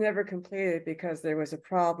was never completed because there was a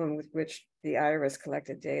problem with which the IRS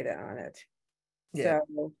collected data on it. Yeah.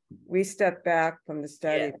 So we stepped back from the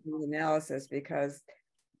study, from the analysis, because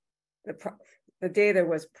the data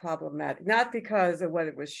was problematic, not because of what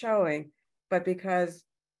it was showing, but because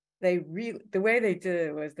the way they did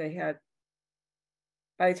it was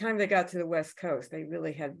by the time they got to the West Coast, they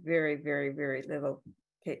really had very, very, very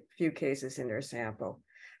few cases in their sample.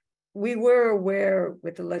 We were aware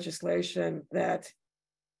with the legislation that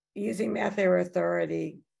using math error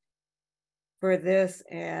authority for this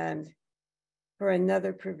and for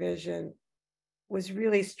another provision was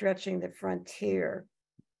really stretching the frontier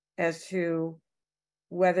as to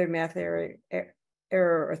whether math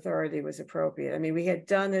error authority was appropriate. I mean, we had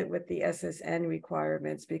done it with the SSN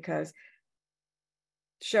requirements because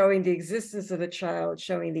showing the existence of the child,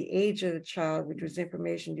 showing the age of the child, which was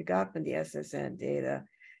information you got from the SSN data,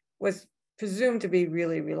 was presumed to be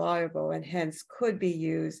really reliable and hence could be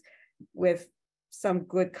used with some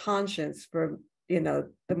good conscience for,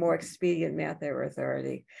 the more expedient math error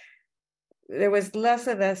authority. There was less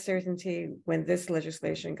of that certainty when this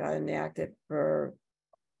legislation got enacted for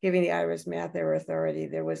giving the IRS math error authority.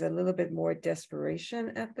 There was a little bit more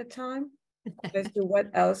desperation at the time as to what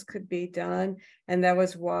else could be done. And that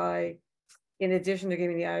was why, in addition to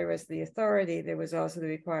giving the IRS the authority, there was also the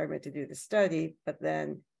requirement to do the study, but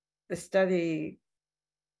then the study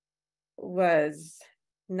was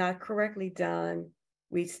not correctly done.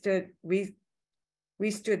 We stood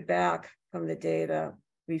back from the data,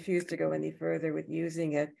 refused to go any further with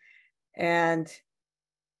using it. And,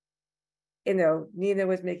 Nina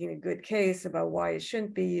was making a good case about why it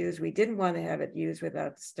shouldn't be used. We didn't want to have it used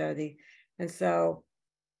without the study. And so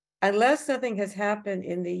unless something has happened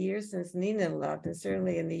in the years since Nina left, and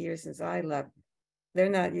certainly in the years since I left, they're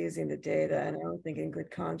not using the data. And I don't think in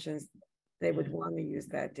good conscience, they would want to use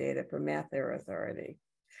that data for math error authority.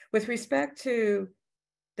 With respect to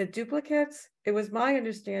the duplicates, it was my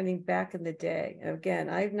understanding back in the day, and again,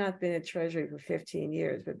 I've not been at Treasury for 15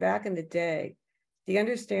 years, but back in the day, the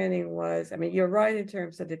understanding was, I mean, you're right in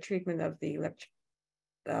terms of the treatment of the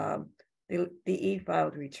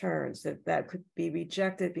e-filed returns, that could be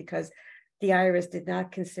rejected because the IRS did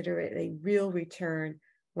not consider it a real return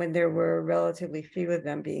when there were relatively few of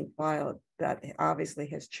them being filed. That obviously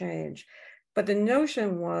has changed. But the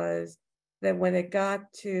notion was that when it got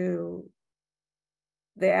to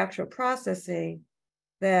the actual processing,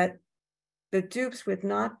 that the dupes would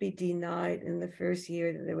not be denied in the first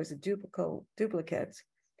year that there was a duplicate,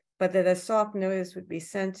 but that a soft notice would be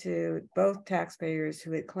sent to both taxpayers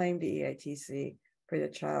who had claimed the EITC for the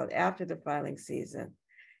child after the filing season,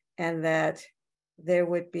 and that there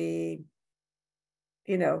would be,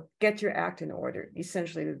 get your act in order,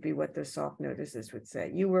 essentially would be what those soft notices would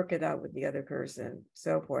say. You work it out with the other person,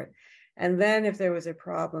 so forth. And then if there was a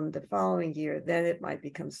problem the following year, then it might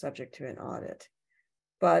become subject to an audit.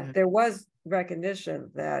 But there was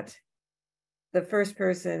recognition that the first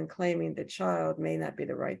person claiming the child may not be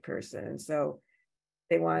the right person. And so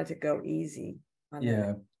they wanted to go easy on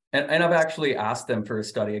that. And I've actually asked them for a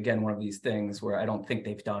study, again, one of these things where I don't think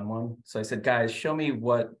they've done one. So I said, guys, show me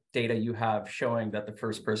what data you have showing that the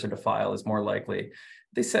first person to file is more likely.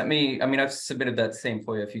 They sent me, I mean, I've submitted that same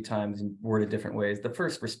FOIA a few times and worded different ways. The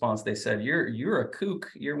first response, they said, you're a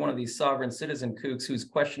kook. You're one of these sovereign citizen kooks who's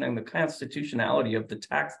questioning the constitutionality of the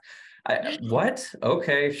tax. What?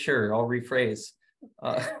 Okay, sure, I'll rephrase.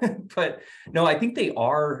 But no, I think they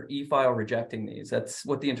are e-file rejecting these. That's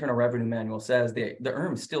what the Internal Revenue Manual says. The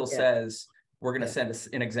IRM still says we're going to send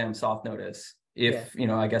an exam soft notice if,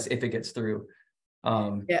 I guess if it gets through.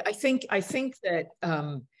 I think that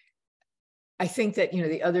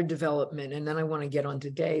the other development, and then I want to get on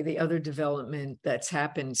today, the other development that's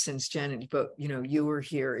happened since Janet, but you were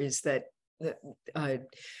here, is that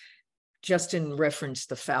Justin referenced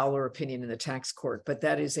the Fowler opinion in the tax court, but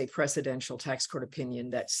that is a precedential tax court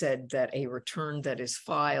opinion that said that a return that is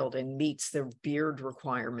filed and meets the Beard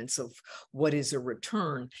requirements of what is a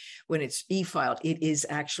return, when it's e-filed, it is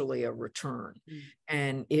actually a return.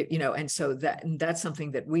 And and so that's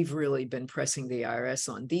something that we've really been pressing the IRS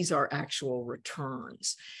on. These are actual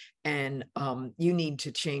returns. And you need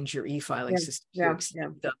to change your e-filing system.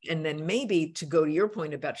 And then maybe, to go to your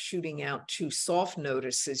point about shooting out 2 soft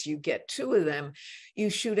notices, you get 2 of them,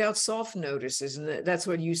 you shoot out soft notices, and that's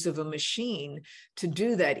what use of a machine to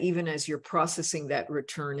do that, even as you're processing that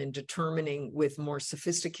return and determining with more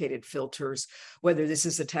sophisticated filters whether this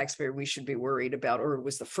is a taxpayer we should be worried about, or it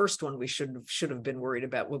was the first one we should have been worried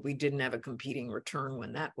about when we didn't have a competing return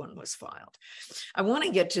when that one was filed. I want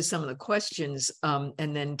to get to some of the questions, and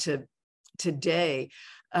then to today,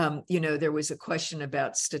 there was a question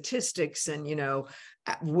about statistics and,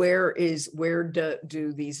 where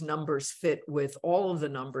do these numbers fit with all of the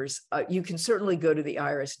numbers? You can certainly go to the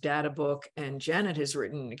IRS data book, and Janet has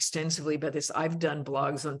written extensively about this. I've done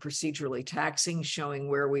blogs on procedurally taxing, showing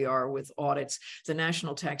where we are with audits. The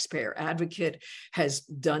National Taxpayer Advocate has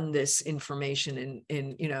done this information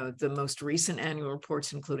in the most recent annual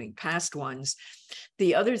reports, including past ones.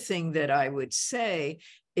 The other thing that I would say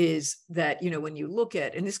is that, when you look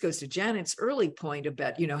at, and this goes to Janet's early point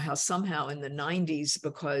about, how somehow in the 90s,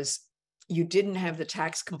 because you didn't have the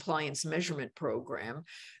tax compliance measurement program,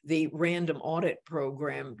 the random audit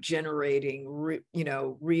program generating,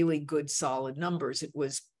 really good solid numbers, it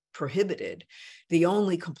was prohibited. The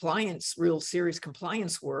only real serious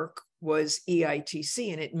compliance work was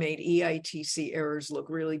EITC, and it made EITC errors look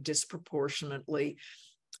really disproportionately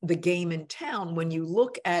the game in town. When you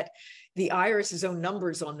look at the IRS's own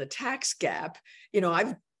numbers on the tax gap,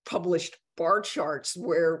 I've published bar charts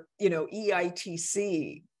where,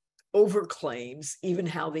 EITC overclaims even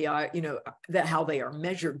how they are, how they are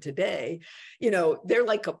measured today. They're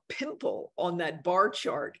like a pimple on that bar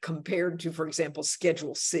chart compared to, for example,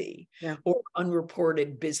 Schedule C or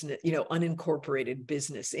unreported business, unincorporated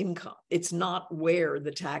business income. It's not where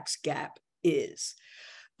the tax gap is.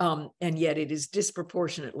 And yet it is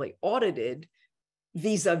disproportionately audited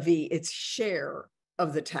vis-a-vis its share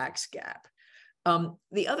of the tax gap.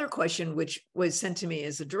 The other question, which was sent to me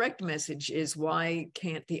as a direct message, is why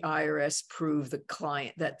can't the IRS prove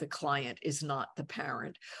that the client is not the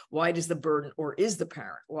parent? Why does the burden, or is the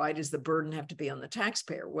parent, why does the burden have to be on the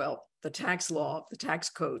taxpayer? Well, the tax law, the tax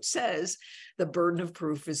code says the burden of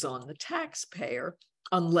proof is on the taxpayer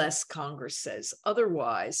unless Congress says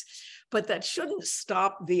otherwise. But that shouldn't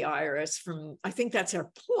stop the IRS from, I think that's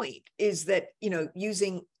our point, is that,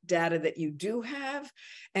 using data that you do have,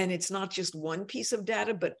 and it's not just one piece of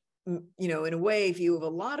data, but, in a way, if you have a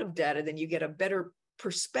lot of data, then you get a better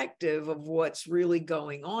perspective of what's really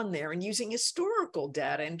going on there, and using historical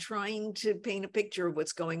data and trying to paint a picture of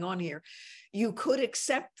what's going on here. You could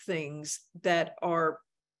accept things that are,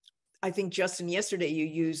 I think, Justin, yesterday you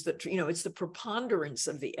used that, it's the preponderance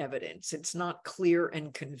of the evidence. It's not clear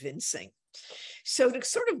and convincing. So to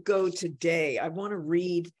sort of go today, I want to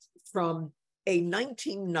read from a March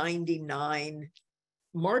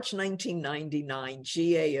 1999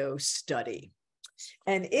 GAO study.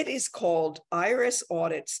 And it is called IRS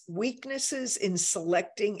Audits, Weaknesses in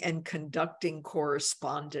Selecting and Conducting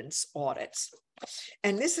Correspondence Audits.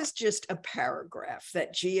 And this is just a paragraph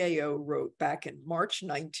that GAO wrote back in March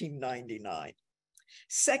 1999.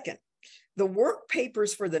 Second, the work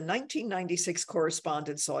papers for the 1996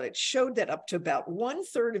 correspondence audit showed that up to about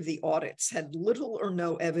 1/3 of the audits had little or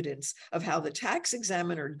no evidence of how the tax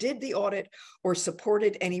examiner did the audit or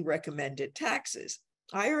supported any recommended taxes.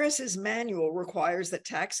 IRS's manual requires that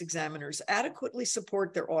tax examiners adequately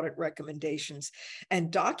support their audit recommendations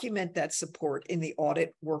and document that support in the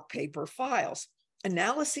audit work paper files.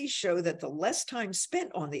 Analyses show that the less time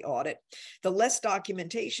spent on the audit, the less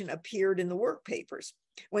documentation appeared in the work papers.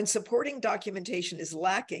 When supporting documentation is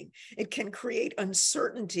lacking, it can create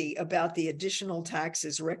uncertainty about the additional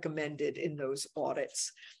taxes recommended in those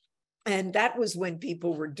audits. And that was when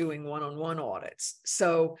people were doing one-on-one audits.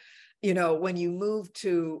 So, when you move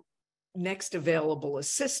to next available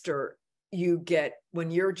assister, you get, when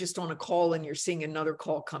you're just on a call and you're seeing another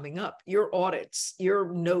call coming up, your audits,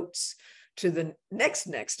 your notes to the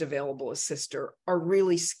next available assister are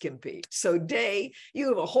really skimpy. So Day, you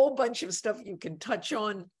have a whole bunch of stuff you can touch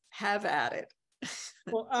on. Have at it.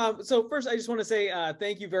 Well, so first, I just want to say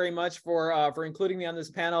thank you very much for including me on this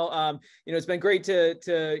panel. It's been great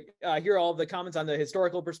to hear all of the comments on the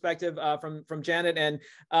historical perspective from Janet, and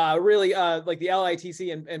really like the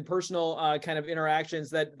LITC and personal kind of interactions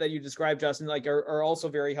that you described, Justin, like are also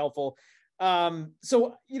very helpful.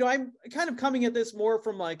 So, I'm kind of coming at this more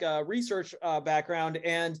from like a research background,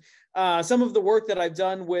 and some of the work that I've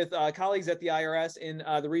done with colleagues at the IRS in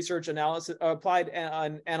the research analysis, applied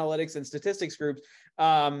analytics and statistics groups.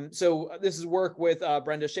 So this is work with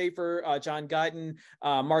Brenda Schaefer, John Guyton,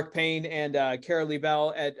 Mark Payne, and Kara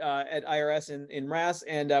Liebel at IRS in RAS,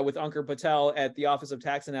 and with Ankur Patel at the Office of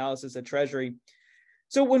Tax Analysis at Treasury.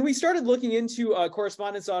 So when we started looking into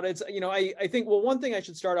correspondence audits, I think, well, one thing I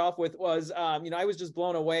should start off with was, I was just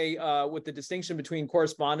blown away with the distinction between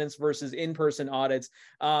correspondence versus in-person audits.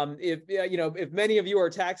 If many of you are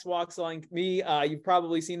tax walks like me, you've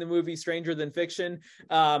probably seen the movie Stranger Than Fiction.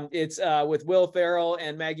 It's with Will Ferrell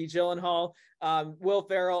and Maggie Gyllenhaal. Will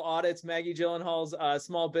Ferrell audits Maggie Gyllenhaal's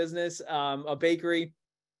small business, a bakery.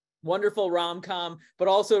 Wonderful rom-com, but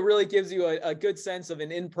also really gives you a good sense of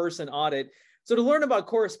an in-person audit. So to learn about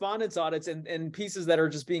correspondence audits and pieces that are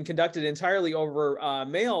just being conducted entirely over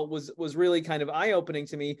mail was really kind of eye-opening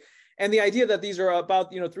to me. And the idea that these are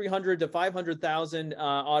about 300 to 500,000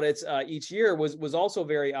 audits each year was also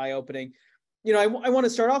very eye-opening. I want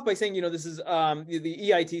to start off by saying this is the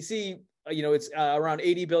EITC. It's around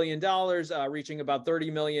 $80 billion, reaching about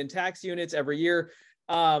 30 million tax units every year.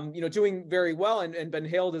 Doing very well and been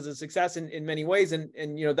hailed as a success in many ways. And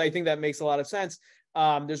I think that makes a lot of sense.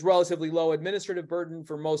 There's relatively low administrative burden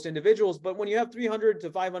for most individuals, but when you have 300 to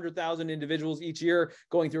 500,000 individuals each year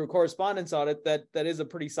going through a correspondence audit, that is a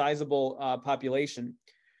pretty sizable population.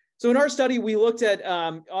 So in our study, we looked at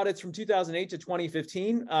audits from 2008 to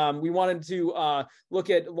 2015. We wanted to look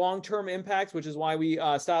at long-term impacts, which is why we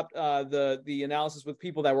stopped the analysis with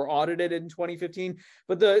people that were audited in 2015.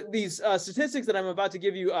 But these statistics that I'm about to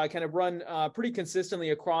give you kind of run pretty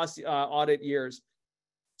consistently across audit years.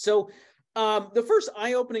 So the first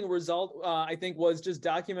eye-opening result, I think, was just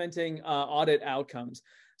documenting audit outcomes.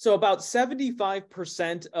 So about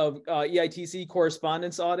 75% of EITC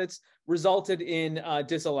correspondence audits resulted in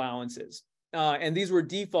disallowances. And these were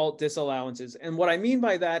default disallowances. And what I mean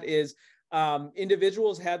by that is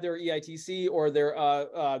individuals had their EITC or their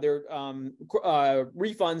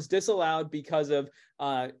refunds disallowed because of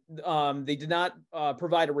they did not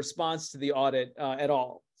provide a response to the audit at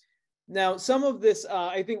all. Now, some of this,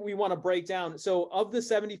 I think we want to break down. So of the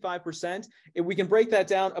 75%, if we can break that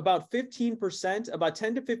down, about 15%, about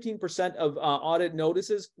 10 to 15% of audit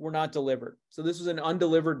notices were not delivered. So this was an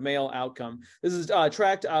undelivered mail outcome. This is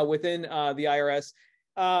tracked within the IRS.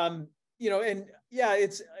 And yeah,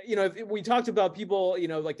 it's, if we talked about people,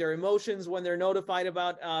 like their emotions when they're notified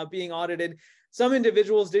about being audited. Some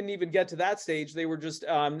individuals didn't even get to that stage. They were just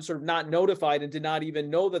sort of not notified and did not even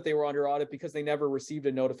know that they were under audit because they never received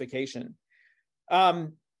a notification.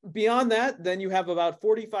 Beyond that, then you have about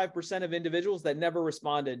 45% of individuals that never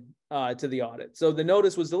responded to the audit. So the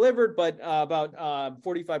notice was delivered, but about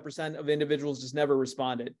 45% of individuals just never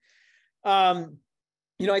responded.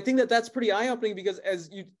 I think that that's pretty eye-opening because as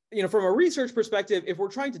from a research perspective, if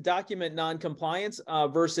we're trying to document non-compliance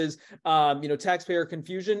versus, taxpayer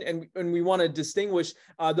confusion, and we want to distinguish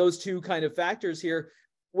those two kind of factors here,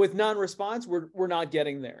 with non-response, we're not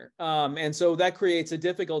getting there. And so that creates a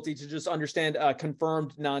difficulty to just understand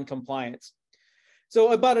confirmed non-compliance.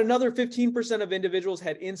 So about another 15% of individuals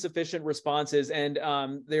had insufficient responses, and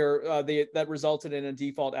that resulted in a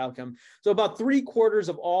default outcome. So about 3/4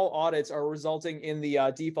 of all audits are resulting in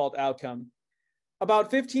the default outcome. About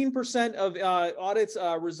 15% of audits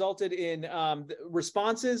resulted in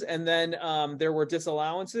responses, and then there were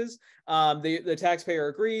disallowances. The taxpayer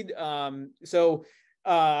agreed.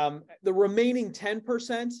 The remaining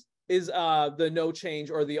 10% is the no change,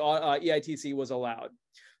 or the EITC was allowed.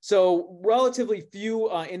 So relatively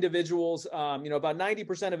few individuals, about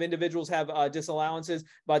 90% of individuals have disallowances,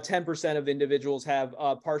 about 10% of individuals have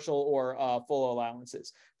partial or full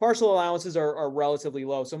allowances. Partial allowances are relatively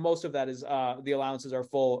low. So most of that is the allowances are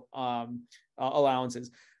full allowances.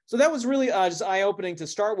 So that was really just eye-opening to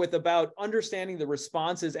start with about understanding the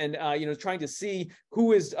responses and trying to see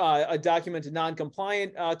who is a documented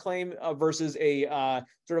non-compliant claim versus a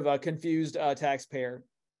sort of a confused taxpayer.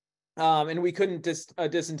 And we couldn't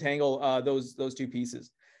disentangle those two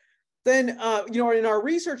pieces. Then, in our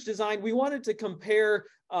research design, we wanted to compare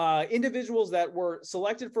individuals that were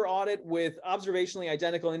selected for audit with observationally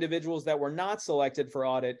identical individuals that were not selected for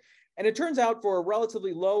audit. And it turns out for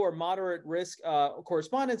relatively low or moderate risk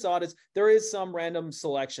correspondence audits, there is some random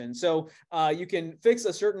selection. So you can fix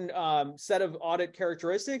a certain set of audit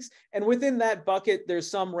characteristics, and within that bucket, there's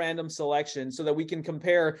some random selection so that we can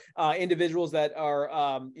compare individuals that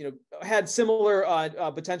are, had similar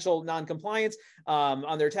potential non-compliance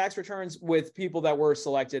on their tax returns with people that were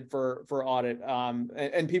selected for audit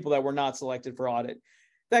and people that were not selected for audit.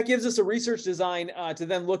 That gives us a research design to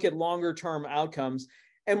then look at longer term outcomes.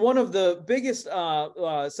 And one of the biggest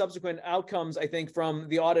subsequent outcomes, I think, from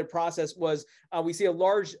the audit process was we see a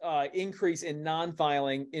large increase in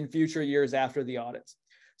non-filing in future years after the audits.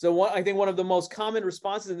 So I think one of the most common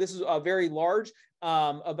responses, and this is very large,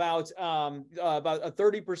 about a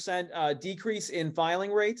 30% decrease in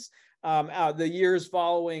filing rates the years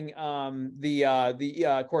following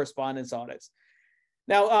the correspondence audits.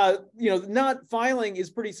 Now, not filing is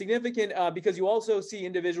pretty significant because you also see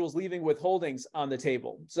individuals leaving withholdings on the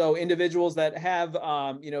table. So individuals that have,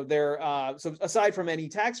 so aside from any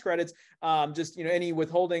tax credits, just, any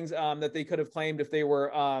withholdings that they could have claimed if they were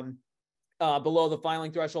below the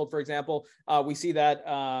filing threshold, for example, we see that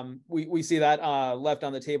left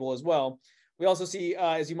on the table as well. We also see,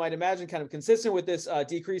 as you might imagine, kind of consistent with this,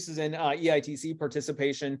 decreases in EITC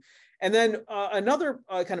participation. And then another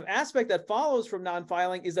kind of aspect that follows from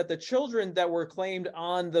non-filing is that the children that were claimed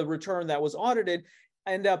on the return that was audited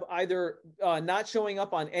end up either not showing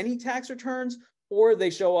up on any tax returns, or they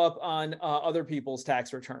show up on other people's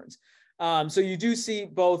tax returns. So you do see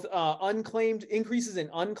both unclaimed increases in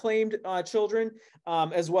unclaimed children,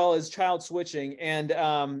 as well as child switching. And,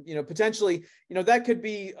 potentially, that could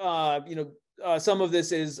be, some of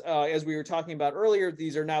this is, as we were talking about earlier,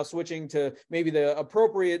 these are now switching to maybe the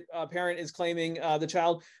appropriate parent is claiming the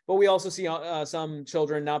child, but we also see some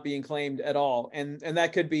children not being claimed at all. And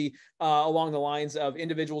that could be along the lines of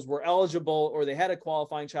individuals were eligible, or they had a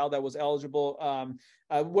qualifying child that was eligible,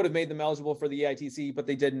 would have made them eligible for the EITC, but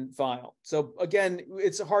they didn't file. So again,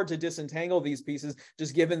 it's hard to disentangle these pieces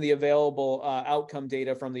just given the available outcome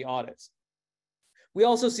data from the audits. We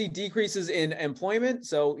also see decreases in employment.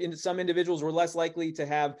 So some individuals were less likely to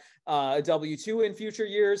have a W-2 in future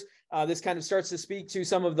years. This kind of starts to speak to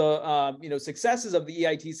some of the successes of the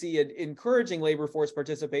EITC in encouraging labor force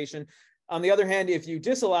participation. On the other hand, if you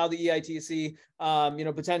disallow the EITC,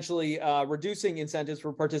 potentially reducing incentives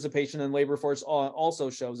for participation in labor force also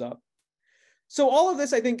shows up. So all of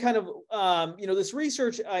this, I think, kind of, this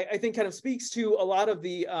research, I think, kind of speaks to a lot of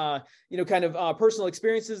the, personal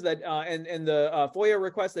experiences that, and the FOIA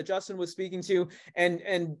requests that Justin was speaking to,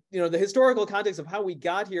 and the historical context of how we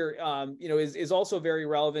got here, is also very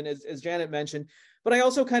relevant, as Janet mentioned. But I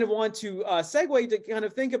also kind of want to segue to kind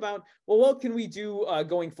of think about, well, what can we do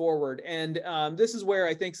going forward? And this is where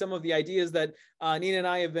I think some of the ideas that Nina and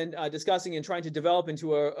I have been discussing and trying to develop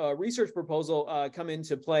into a research proposal come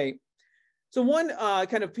into play. So one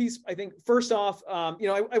kind of piece, I think, first off,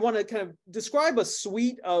 I want to kind of describe a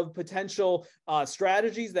suite of potential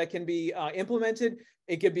strategies that can be implemented.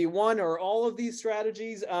 It could be one or all of these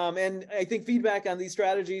strategies, and I think feedback on these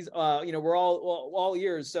strategies, we're all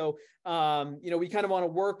ears. So, we kind of want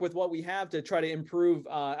to work with what we have to try to improve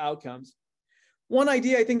outcomes. One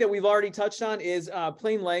idea I think that we've already touched on is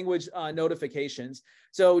plain language notifications.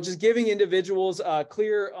 So just giving individuals a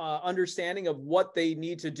clear understanding of what they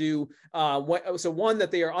need to do. So one,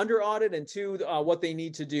 that they are under audit, and two, what they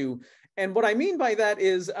need to do. And what I mean by that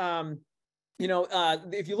is,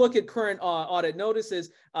 if you look at current audit notices,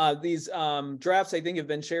 these drafts, I think, have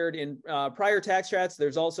been shared in prior tax chats.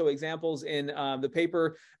 There's also examples in the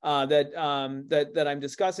paper that I'm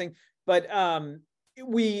discussing. But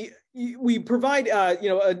we provide,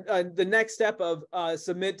 the next step of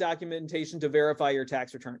submit documentation to verify your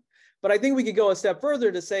tax return. But I think we could go a step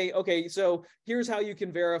further to say, okay, so here's how you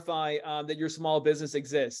can verify that your small business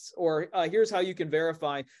exists, or here's how you can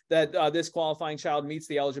verify that this qualifying child meets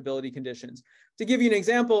the eligibility conditions. To give you an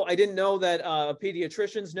example, I didn't know that a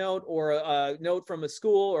pediatrician's note or a note from a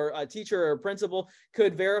school or a teacher or a principal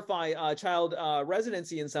could verify child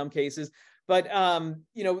residency in some cases. But,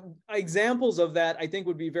 examples of that, I think,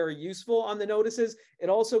 would be very useful on the notices. It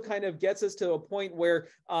also kind of gets us to a point where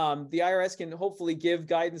the IRS can hopefully give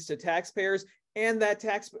guidance to taxpayers, and that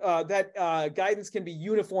guidance can be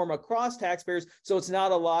uniform across taxpayers. So it's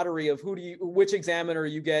not a lottery of which examiner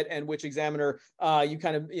you get and which examiner you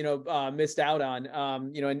kind of, missed out on,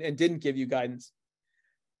 and didn't give you guidance.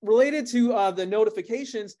 Related to the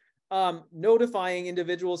notifications, notifying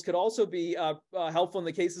individuals could also be helpful in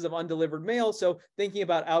the cases of undelivered mail. So thinking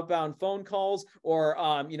about outbound phone calls, or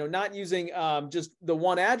not using just the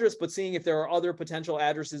one address, but seeing if there are other potential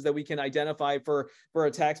addresses that we can identify for a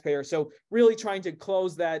taxpayer. So really trying to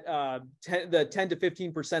close that the 10 to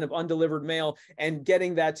 15% of undelivered mail, and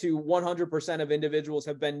getting that to 100% of individuals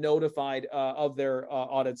have been notified of their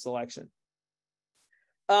audit selection.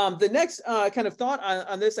 The next kind of thought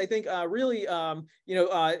on this, I think, really,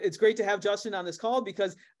 it's great to have Justin on this call,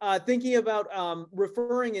 because thinking about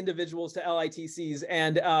referring individuals to LITCs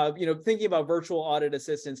and, thinking about virtual audit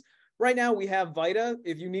assistance. Right now, we have VITA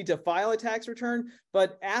if you need to file a tax return,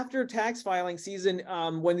 but after tax filing season,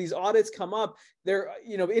 when these audits come up,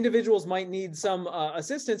 individuals might need some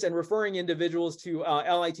assistance, and referring individuals to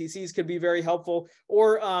LITCs could be very helpful.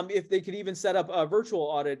 Or if they could even set up a virtual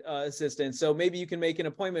audit assistance. So maybe you can make an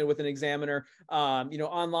appointment with an examiner,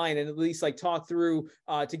 online, and at least talk through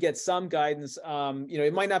to get some guidance.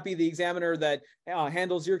 It might not be the examiner that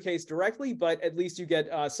handles your case directly, but at least you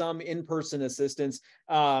get some in-person assistance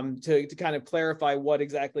to kind of clarify what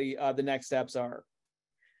exactly the next steps are.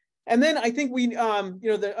 And then I think we,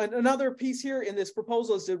 another piece here in this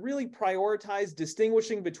proposal is to really prioritize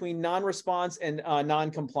distinguishing between non-response and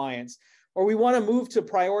non-compliance, or we want to move to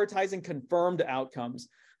prioritizing confirmed outcomes.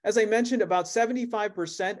 As I mentioned, about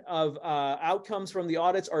 75% of outcomes from the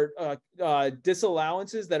audits are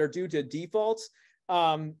disallowances that are due to defaults.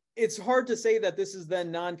 It's hard to say that this is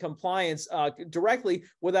then non-compliance directly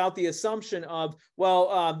without the assumption of,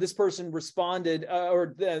 well, this person responded,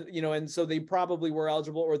 and so they probably were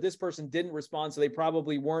eligible, or this person didn't respond, so they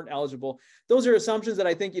probably weren't eligible. Those are assumptions that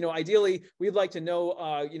I think, ideally we'd like to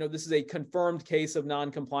know, this is a confirmed case of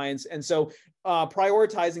non-compliance, and so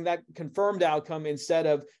prioritizing that confirmed outcome instead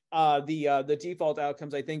of the default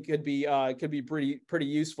outcomes, I think could be pretty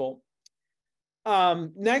useful.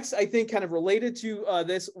 Next, I think, kind of related to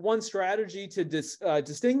this, one strategy to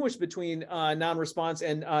distinguish between non-response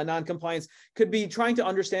and non-compliance could be trying to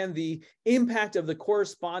understand the impact of the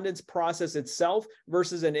correspondence process itself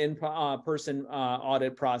versus an in-person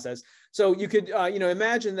audit process. So you could,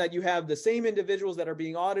 imagine that you have the same individuals that are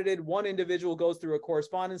being audited. One individual goes through a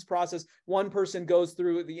correspondence process. One person goes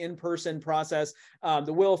through the in-person process,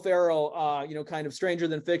 the Will Ferrell, kind of stranger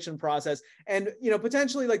than fiction process. And,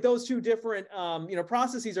 potentially those two different,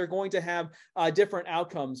 processes are going to have different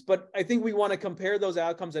outcomes. But I think we want to compare those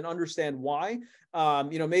outcomes and understand why.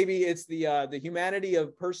 Maybe it's the humanity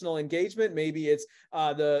of personal engagement. Maybe it's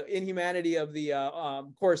the inhumanity of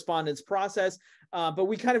the correspondence process. But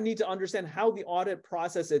we kind of need to understand how the audit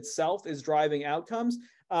process itself is driving outcomes.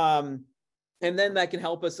 And then that can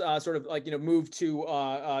help us move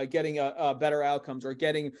to getting better outcomes, or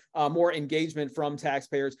getting more engagement from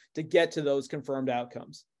taxpayers to get to those confirmed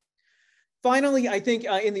outcomes. Finally, I think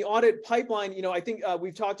in the audit pipeline, I think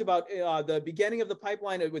we've talked about the beginning of the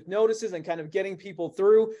pipeline with notices and kind of getting people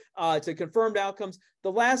through to confirmed outcomes.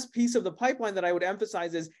 The last piece of the pipeline that I would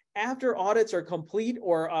emphasize is after audits are complete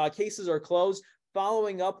or cases are closed,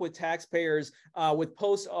 following up with taxpayers with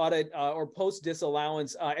post-audit or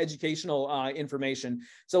post-disallowance educational information.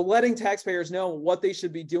 So letting taxpayers know what they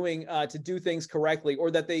should be doing to do things correctly,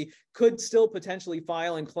 or that they could still potentially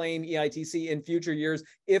file and claim EITC in future years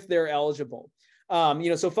if they're eligible.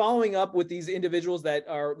 So following up with these individuals that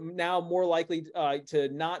are now more likely to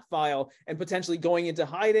not file and potentially going into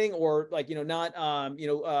hiding, or not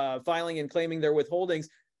filing and claiming their withholdings,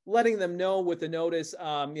 letting them know with a notice,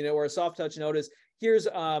 or a soft touch notice, here's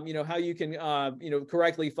how you can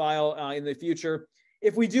correctly file in the future.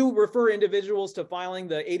 If we do refer individuals to filing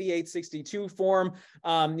the 8862 form,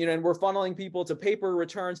 and we're funneling people to paper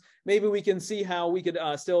returns, maybe we can see how we could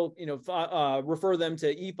still, refer them to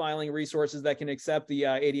e-filing resources that can accept the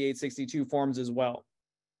 8862 forms as well.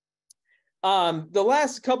 The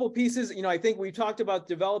last couple pieces, I think we've talked about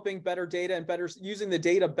developing better data and using the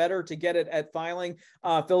data better to get it at filing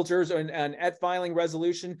filters and at filing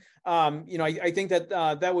resolution. I think that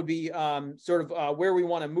that would be sort of where we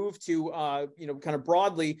want to move to, kind of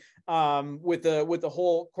broadly with the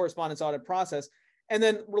whole correspondence audit process. And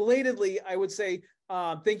then relatedly, I would say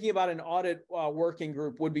thinking about an audit working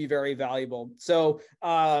group would be very valuable. So,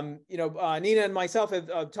 Nina and myself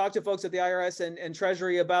have talked to folks at the IRS and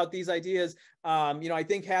Treasury about these ideas. I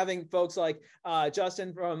think having folks like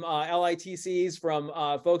Justin from LITCs, from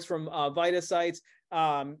folks from Vita sites,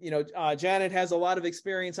 Janet has a lot of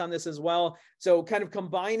experience on this as well. So kind of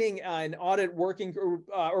combining an audit working group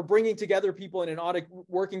or bringing together people in an audit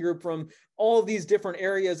working group from all of these different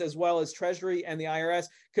areas, as well as Treasury and the IRS,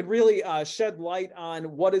 could really shed light on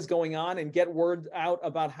what is going on and get word out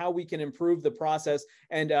about how we can improve the process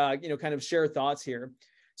and, kind of share thoughts here.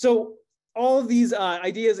 So all of these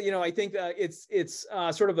ideas, I think it's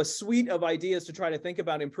sort of a suite of ideas to try to think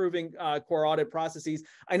about improving core audit processes.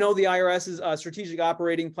 I know the IRS's strategic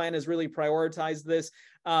operating plan has really prioritized this.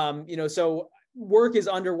 So work is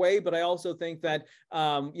underway, but I also think that,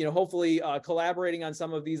 hopefully collaborating on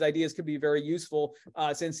some of these ideas could be very useful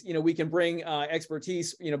since, we can bring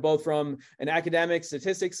expertise, both from an academic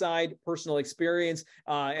statistics side, personal experience,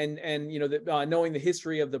 and knowing the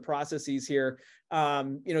history of the processes here.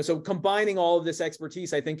 So combining all of this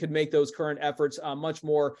expertise, I think, could make those current efforts much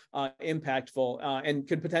more impactful and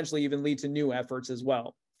could potentially even lead to new efforts as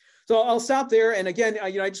well. So I'll stop there. And again,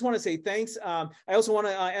 I just want to say thanks. I also want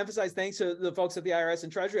to emphasize thanks to the folks at the IRS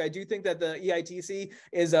and Treasury. I do think that the EITC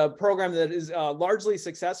is a program that is largely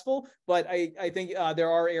successful, but I think there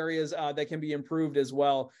are areas that can be improved as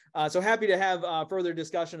well. So happy to have further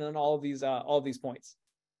discussion on all of these points.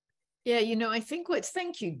 Yeah,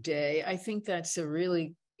 thank you, Day. I think that's a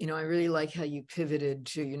really, I really like how you pivoted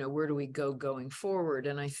to, where do we go going forward?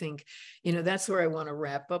 And I think, that's where I want to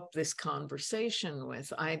wrap up this conversation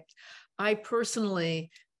with. I personally,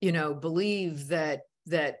 believe that,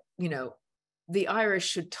 the IRS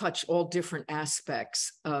should touch all different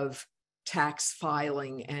aspects of tax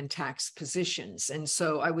filing and tax positions. And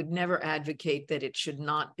so I would never advocate that it should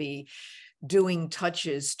not be doing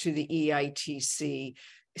touches to the EITC,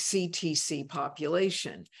 CTC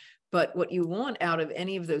population. But what you want out of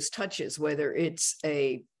any of those touches, whether it's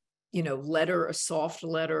a, letter, a soft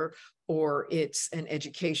letter, or it's an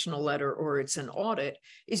educational letter, or it's an audit,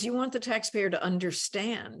 is you want the taxpayer to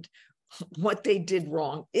understand what they did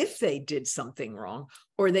wrong, if they did something wrong,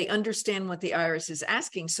 or they understand what the IRS is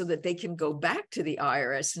asking so that they can go back to the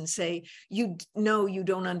IRS and say, you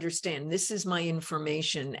don't understand. This is my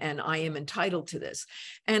information and I am entitled to this.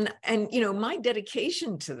 And my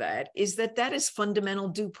dedication to that is that is fundamental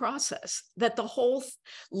due process, that the whole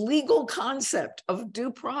legal concept of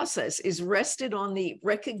due process is rested on the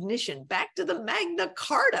recognition, back to the Magna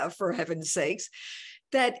Carta, for heaven's sakes,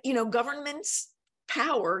 that, government's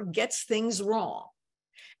power gets things wrong.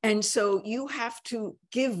 And so you have to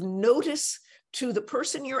give notice to the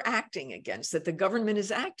person you're acting against, that the government is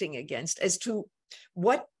acting against, as to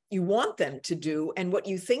what you want them to do and what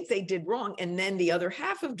you think they did wrong. And then the other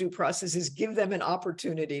half of due process is give them an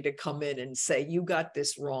opportunity to come in and say, you got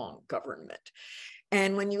this wrong, government.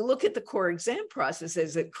 And when you look at the core exam process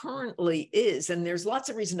as it currently is, and there's lots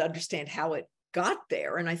of reason to understand how it got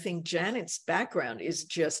there, and I think Janet's background is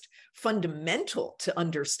just fundamental to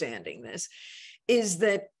understanding this, is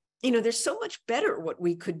that, there's so much better what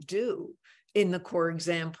we could do in the core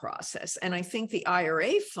exam process. And I think the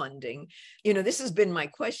IRA funding, this has been my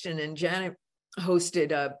question, and Janet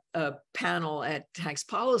hosted a panel at Tax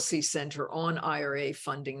Policy Center on IRA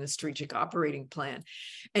funding, the strategic operating plan.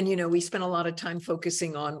 And, you know, we spent a lot of time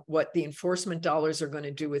focusing on what the enforcement dollars are going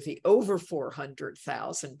to do with the over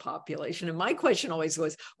 400,000 population. And my question always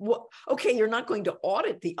was, well, okay, you're not going to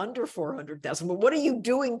audit the under 400,000, but what are you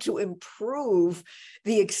doing to improve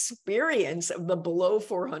the experience of the below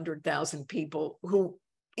 400,000 people who,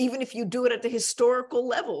 even if you do it at the historical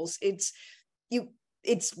levels,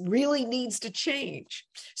 it really needs to change.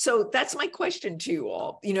 So that's my question to you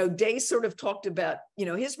all. You know, Day sort of talked about, you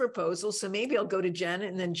know, his proposal. So maybe I'll go to Janet,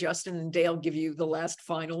 and then Justin and Dale give you the last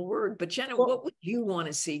final word. But Janet, what would you want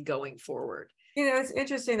to see going forward? You know, it's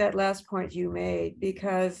interesting that last point you made,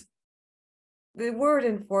 because the word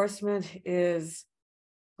enforcement is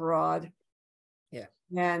broad. Yeah.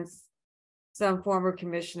 And some former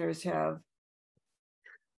commissioners have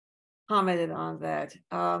commented on that.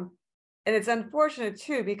 And it's unfortunate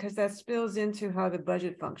too, because that spills into how the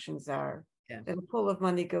budget functions are. Yeah. And a pool of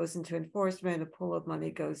money goes into enforcement, a pool of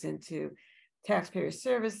money goes into taxpayer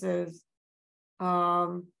services.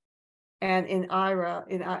 And in IRA,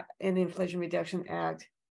 in the Inflation Reduction Act,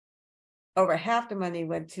 over half the money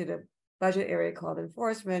went to the budget area called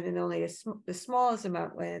enforcement, and only the smallest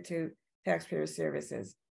amount went into taxpayer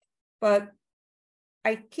services. But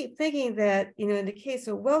I keep thinking that, you know, in the case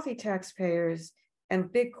of wealthy taxpayers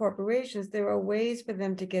and big corporations, there are ways for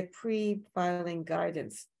them to get pre-filing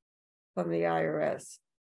guidance from the IRS.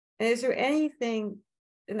 And is there anything,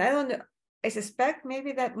 and I don't know, I suspect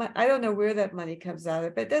maybe that, I don't know where that money comes out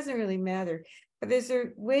of, but it doesn't really matter. But is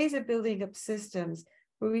there ways of building up systems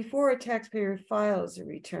where before a taxpayer files a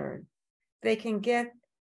return, they can get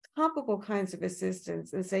comparable kinds of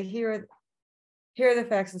assistance and say, here are the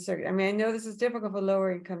facts and circumstances. I mean, I know this is difficult for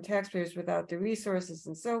lower income taxpayers without the resources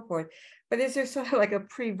and so forth, but is there sort of like a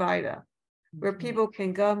pre-vita where people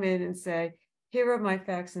can come in and say, here are my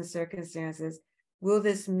facts and circumstances. Will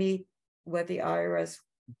this meet what the IRS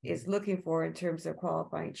is looking for in terms of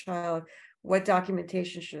qualifying child? What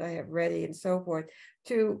documentation should I have ready and so forth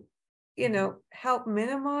to, you know, help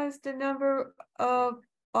minimize the number of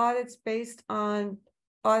audits based on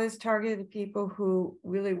audits targeted at people who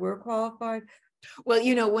really were qualified? Well,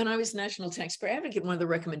 you know, when I was National Taxpayer Advocate, one of the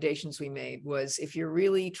recommendations we made was if you're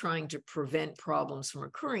really trying to prevent problems from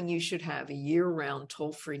occurring, you should have a year-round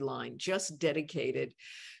toll-free line just dedicated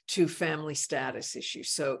to family status issues.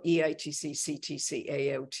 So EITC, CTC,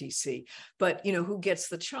 AOTC, but, you know, who gets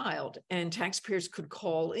the child? And taxpayers could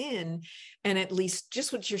call in and at least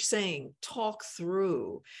just what you're saying, talk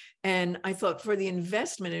through. And I thought for the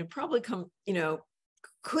investment, it probably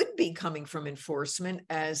could be coming from enforcement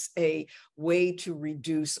as a way to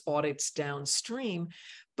reduce audits downstream.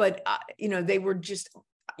 But, you know, they were just,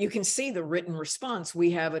 you can see the written response.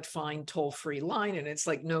 We have a fine toll-free line. And it's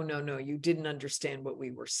like, no, you didn't understand what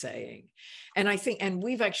we were saying. And I think, and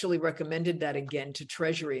we've actually recommended that again to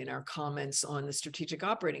Treasury in our comments on the strategic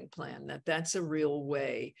operating plan, that that's a real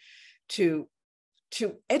way to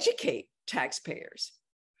educate taxpayers.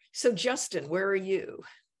 So Justin, where are you?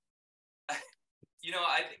 You know,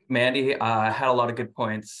 I think Mandy had a lot of good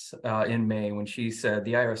points in May when she said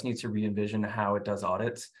the IRS needs to re-envision how it does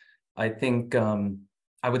audits. I think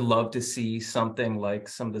I would love to see something like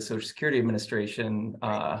some of the Social Security Administration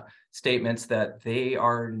statements that they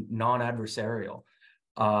are non-adversarial.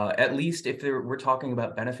 At least if we're talking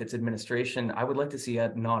about benefits administration, I would like to see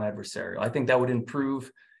a non-adversarial. I think that would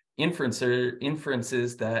improve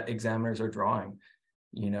inferences that examiners are drawing.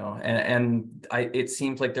 You know, it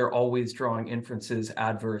seems like they're always drawing inferences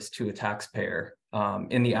adverse to a taxpayer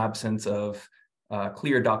in the absence of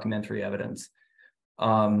clear documentary evidence.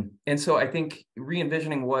 And so I think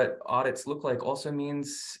re-envisioning what audits look like also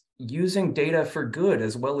means using data for good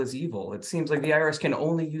as well as evil. It seems like the IRS can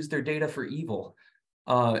only use their data for evil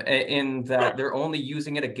in that they're only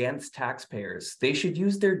using it against taxpayers. They should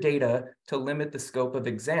use their data to limit the scope of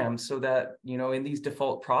exams so that, you know, in these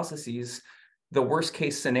default processes, the worst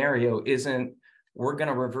case scenario isn't we're going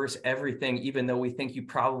to reverse everything, even though we think you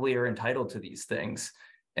probably are entitled to these things.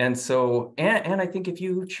 And so, and I think if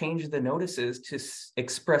you change the notices to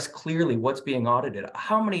express clearly what's being audited,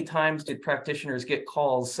 how many times did practitioners get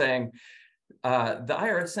calls saying, the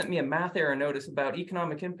IRS sent me a math error notice about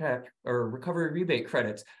economic impact or recovery rebate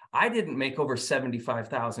credits. I didn't make over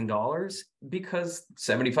 $75,000 because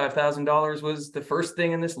 $75,000 was the first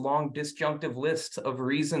thing in this long disjunctive list of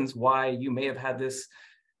reasons why you may have had this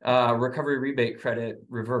recovery rebate credit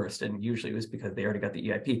reversed. And usually it was because they already got the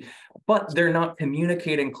EIP, but they're not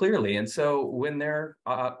communicating clearly. And so when their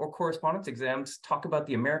or correspondence exams talk about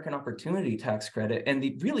the American Opportunity Tax Credit, and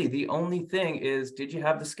really the only thing is, did you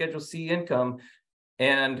have the Schedule C income?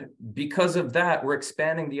 And because of that, we're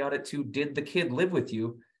expanding the audit to, did the kid live with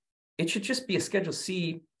you? It should just be a Schedule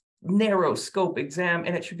C narrow scope exam,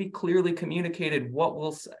 and it should be clearly communicated what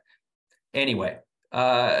we'll say. Anyway,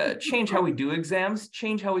 change how we do exams,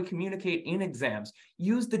 change how we communicate in exams,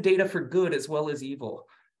 use the data for good as well as evil.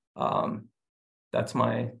 That's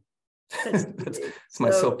my that's my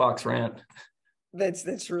soapbox rant.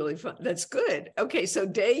 That's really fun. That's good. Okay, so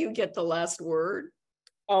Day, you get the last word.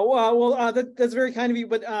 Oh, well, that's very kind of you.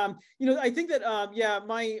 But, I think that, yeah,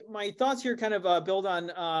 my thoughts here kind of build on,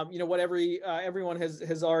 what everyone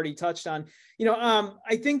has already touched on.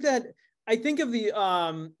 I think of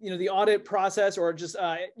the, the audit process, or just,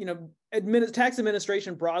 tax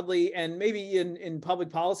administration broadly, and maybe in public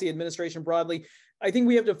policy administration broadly. I think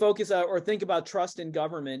we have to focus or think about trust in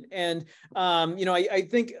government. And, I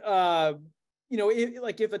think,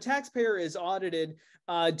 if a taxpayer is audited,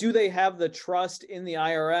 do they have the trust in the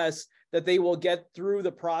IRS that they will get through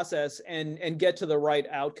the process and get to the right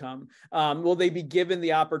outcome? Will they be given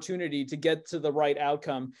the opportunity to get to the right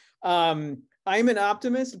outcome? I'm an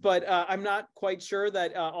optimist, but I'm not quite sure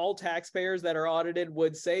that all taxpayers that are audited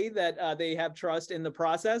would say that they have trust in the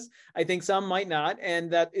process. I think some might not,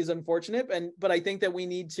 and that is unfortunate. But I think that we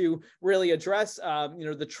need to really address,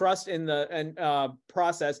 the trust in the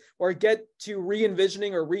process, or get to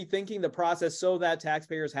re-envisioning or rethinking the process so that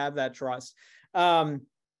taxpayers have that trust.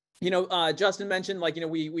 Justin mentioned,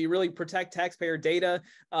 we really protect taxpayer data.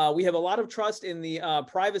 We have a lot of trust in the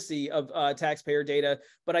privacy of taxpayer data,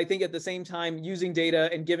 but I think at the same time, using data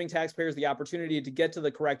and giving taxpayers the opportunity to get to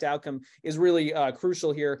the correct outcome is really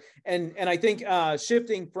crucial here. And I think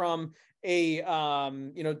shifting from a to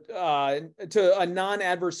a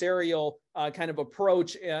non-adversarial kind of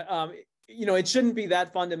approach, it shouldn't be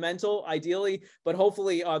that fundamental, ideally, but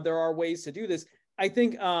hopefully there are ways to do this. I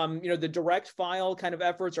think, the direct file kind of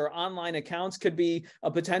efforts or online accounts could be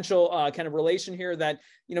a potential kind of relation here that,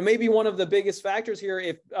 maybe one of the biggest factors here,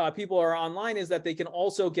 if people are online, is that they can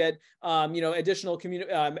also get, additional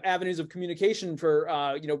avenues of communication for,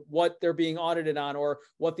 what they're being audited on, or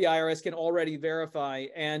what the IRS can already verify.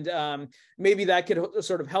 And maybe that could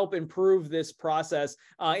sort of help improve this process.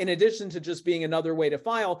 In addition to just being another way to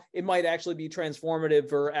file, it might actually be transformative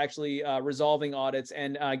for actually resolving audits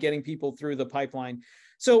and getting people through the pipeline.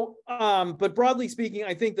 So, but broadly speaking,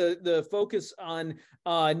 I think the focus on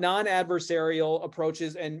non-adversarial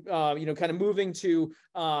approaches and, kind of moving to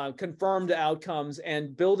confirmed outcomes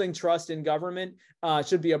and building trust in government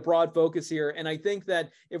should be a broad focus here. And I think that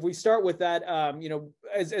if we start with that,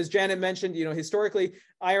 as Janet mentioned, historically,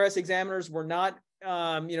 IRS examiners were not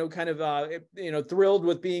thrilled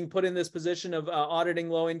with being put in this position of auditing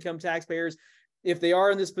low-income taxpayers. If they are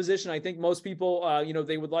in this position, I think most people,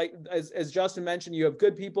 they would like, as Justin mentioned, you have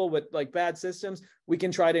good people with bad systems. We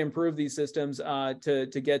can try to improve these systems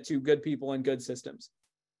to get to good people and good systems.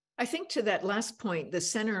 I think to that last point, the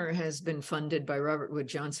center has been funded by Robert Wood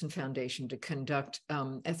Johnson Foundation to conduct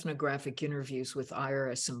ethnographic interviews with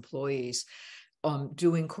IRS employees,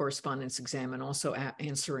 doing correspondence exam and also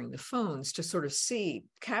answering the phones to sort of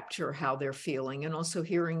capture how they're feeling, and also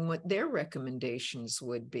hearing what their recommendations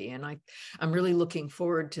would be. And I'm really looking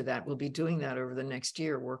forward to that. We'll be doing that over the next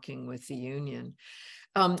year, working with the union.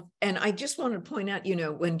 And I just want to point out,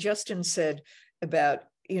 when Justin said about,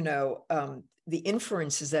 the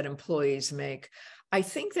inferences that employees make, I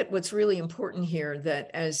think that what's really important here,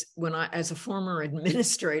 that as a former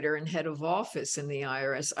administrator and head of office in the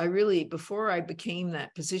IRS, before I became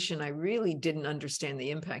that position, I really didn't understand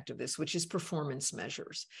the impact of this, which is performance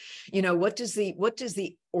measures. What does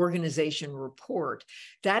the organization report?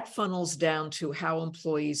 That funnels down to how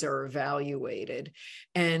employees are evaluated.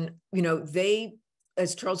 And,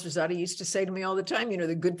 as Charles Rosati used to say to me all the time,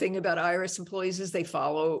 the good thing about IRS employees is they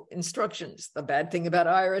follow instructions. The bad thing about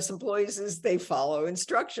IRS employees is they follow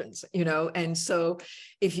instructions, and so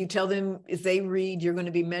if you tell them, if they read, you're going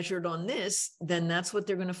to be measured on this, then that's what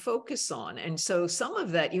they're going to focus on. And so some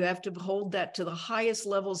of that, you have to hold that to the highest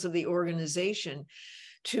levels of the organization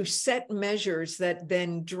to set measures that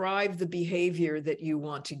then drive the behavior that you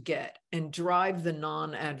want to get and drive the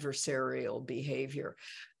non-adversarial behavior.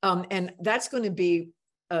 And that's going to be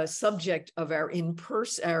a subject of our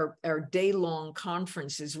in-person, our day-long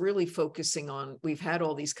conference, is really focusing on, we've had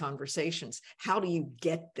all these conversations. How do you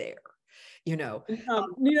get there? you know.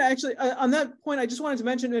 Nina, actually, on that point, I just wanted to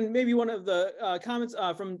mention, and maybe one of the comments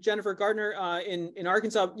from Jennifer Gardner in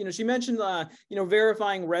Arkansas, she mentioned,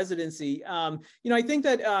 verifying residency. I think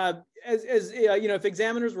that if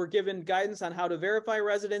examiners were given guidance on how to verify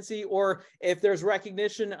residency, or if there's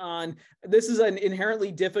recognition on this is an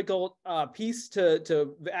inherently difficult piece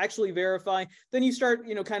to actually verify, then you start,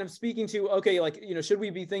 kind of speaking to, okay, should we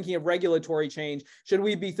be thinking of regulatory change? Should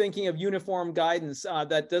we be thinking of uniform guidance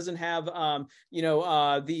that doesn't have,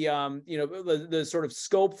 the sort of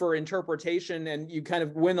scope for interpretation, and you kind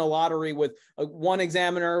of win a lottery with one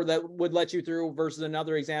examiner that would let you through versus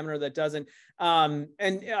another examiner that doesn't. And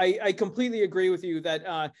I completely agree with you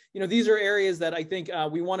that, these are areas that I think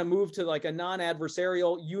we want to move to like a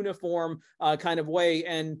non-adversarial, uniform kind of way.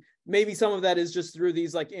 And maybe some of that is just through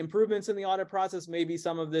these like improvements in the audit process. Maybe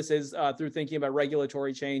some of this is through thinking about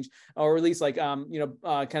regulatory change, or at least like,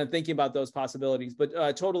 kind of thinking about those possibilities,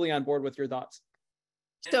 but totally on board with your thoughts.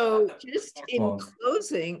 So just in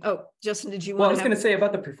closing, oh, Justin, did you want to? Well, I was going to say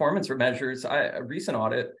about the performance measures, a recent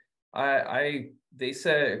audit, they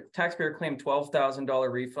said taxpayer claimed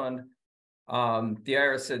 $12,000 refund. The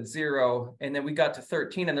IRS said 0, and then we got to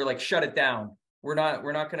 13, and they're like, shut it down. We're not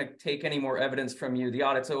going to take any more evidence from you. The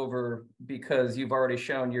audit's over because you've already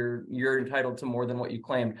shown you're entitled to more than what you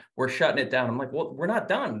claimed. We're shutting it down. I'm like, well, we're not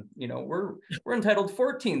done. We're entitled to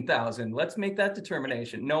 14,000. Let's make that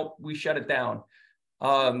determination. Nope, we shut it down.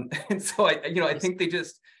 And so I think they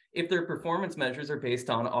just, if their performance measures are based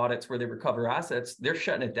on audits where they recover assets, they're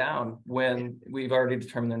shutting it down when we've already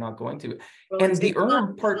determined they're not going to. Well, and the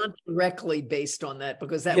earn part, not directly based on that,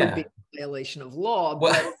 because that would be a violation of law.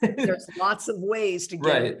 But there's lots of ways to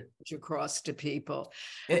get it across to people.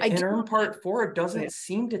 And earn part 4 doesn't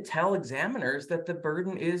seem to tell examiners that the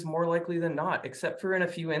burden is more likely than not, except for in a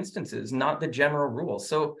few instances, not the general rule.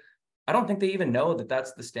 So I don't think they even know that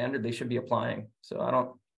that's the standard they should be applying. So I don't.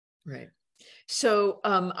 Right. So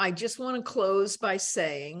I just want to close by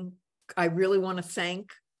saying I really want to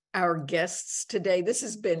thank our guests today. This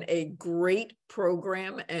has been a great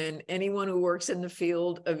program, and anyone who works in the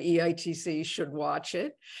field of EITC should watch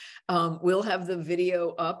it. We'll have the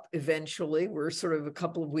video up eventually. We're sort of a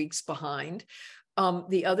couple of weeks behind.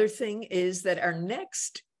 The other thing is that our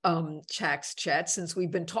next tax chat, since we've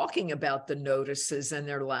been talking about the notices and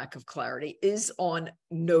their lack of clarity, is on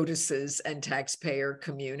notices and taxpayer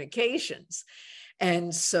communications.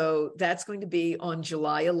 And so that's going to be on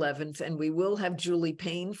July 11th, and we will have Julie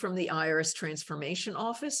Payne from the IRS Transformation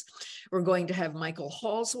Office. We're going to have Michael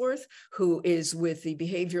Halsworth, who is with the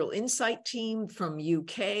Behavioral Insight team from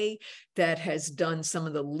UK that has done some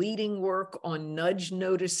of the leading work on nudge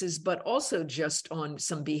notices, but also just on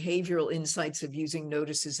some behavioral insights of using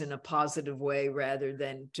notices in a positive way rather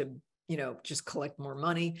than to just collect more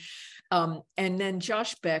money. And then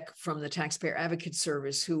Josh Beck from the Taxpayer Advocate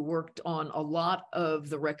Service, who worked on a lot of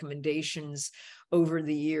the recommendations over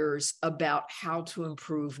the years about how to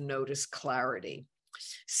improve notice clarity.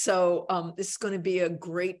 So this is going to be a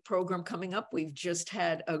great program coming up. We've just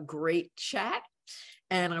had a great chat,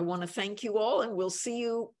 and I want to thank you all, and we'll see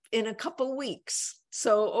you in a couple weeks.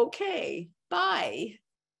 So, okay, bye.